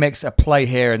 and he makes a play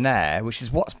here and there, which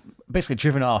is what's basically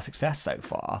driven our success so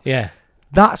far. Yeah,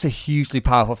 that's a hugely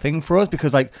powerful thing for us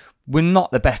because we're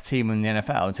not the best team in the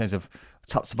NFL in terms of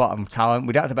top to bottom talent.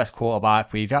 We don't have the best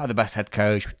quarterback. We don't have the best head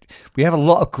coach. We have a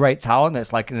lot of great talent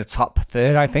that's in the top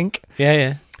third, I think.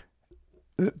 Yeah.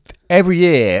 Every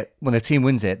year when the team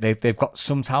wins it, they've got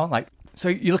some talent. So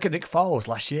you look at Nick Foles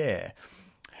last year,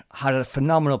 had a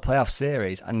phenomenal playoff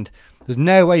series, and there's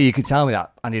no way you can tell me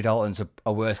that Andy Dalton's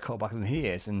a worse quarterback than he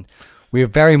is. And we are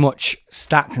very much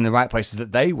stacked in the right places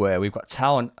that they were. We've got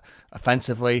talent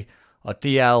offensively. Our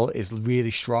DL is really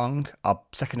strong. Our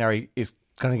secondary is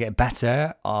going to get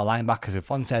better. Our linebackers with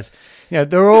Fontes,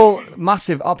 they're all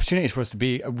massive opportunities for us to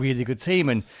be a really good team.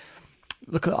 And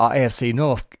look at our AFC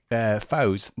North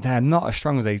foes; they're not as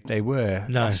strong as they were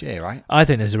last year, right? I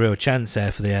think there's a real chance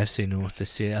there for the AFC North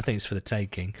this year. I think it's for the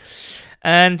taking.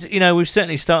 And we've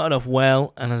certainly started off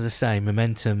well, and as I say,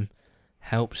 momentum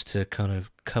helps to kind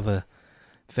of cover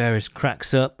various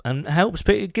cracks up and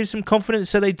it gives them confidence,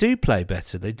 so they do play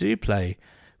better. They do play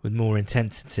with more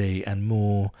intensity and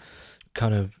more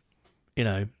kind of,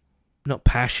 not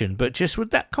passion, but just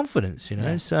with that confidence,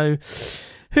 Yeah. So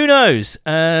who knows?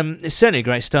 It's certainly a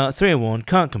great start. 3-1,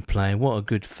 can't complain. What a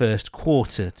good first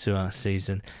quarter to our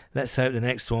season. Let's hope the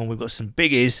next one, we've got some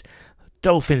biggies.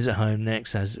 Dolphins at home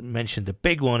next, as mentioned, the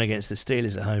big one against the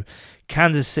Steelers at home.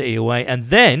 Kansas City away. And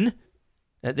then,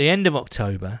 at the end of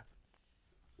October,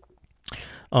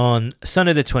 on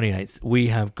Sunday the 28th, we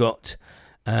have got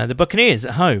the Buccaneers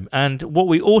at home. And what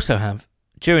we also have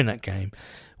during that game,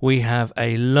 we have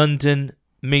a London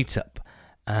meetup.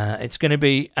 It's going to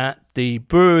be at the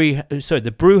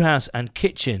Brewhouse and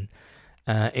Kitchen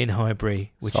in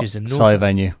Highbury, which is a solid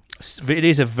venue. It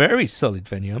is a very solid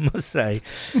venue, I must say.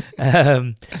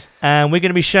 And we're going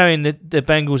to be showing the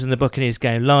Bengals and the Buccaneers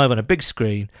game live on a big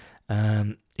screen.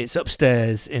 It's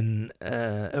upstairs in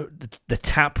the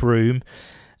tap room.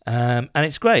 And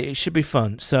it's great. It should be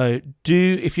fun. So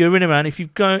if you're in around, if you're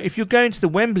going to the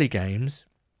Wembley games,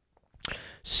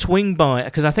 swing by,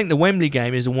 because I think the Wembley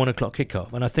game is a 1 o'clock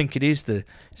kickoff, and I think it is the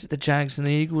Jags and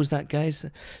the Eagles that game.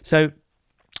 So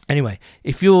anyway,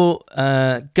 if you're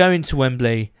going to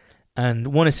Wembley and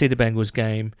want to see the Bengals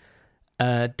game,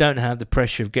 don't have the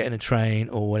pressure of getting a train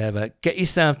or whatever, get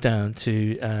yourself down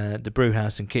to the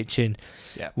Brewhouse and Kitchen,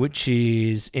 which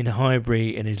is in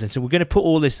Highbury in Islington. We're going to put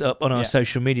all this up on our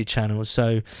social media channels,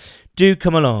 so do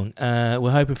come along.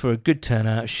 We're hoping for a good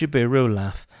turnout. It should be a real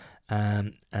laugh.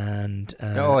 And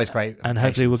They're always great. And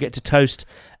hopefully we'll get to toast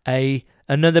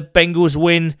another Bengals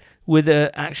win with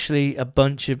actually a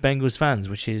bunch of Bengals fans,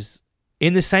 which is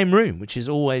in the same room, which is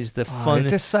always the fun, it's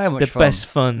just so much the fun. best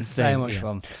fun It's thing. so much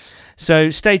fun.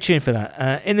 So stay tuned for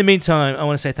that. In the meantime, I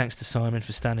want to say thanks to Simon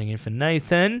for standing in for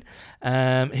Nathan.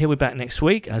 He'll be back next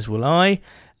week, as will I.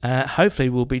 Hopefully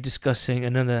we'll be discussing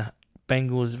another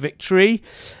Bengals victory.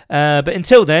 But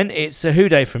until then, it's a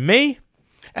hoo-day from me.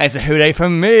 It's a hoo-day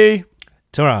from me.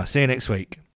 Ta-ra, see you next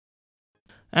week.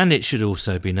 And it should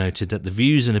also be noted that the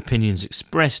views and opinions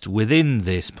expressed within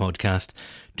this podcast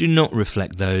do not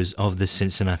reflect those of the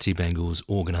Cincinnati Bengals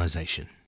organisation.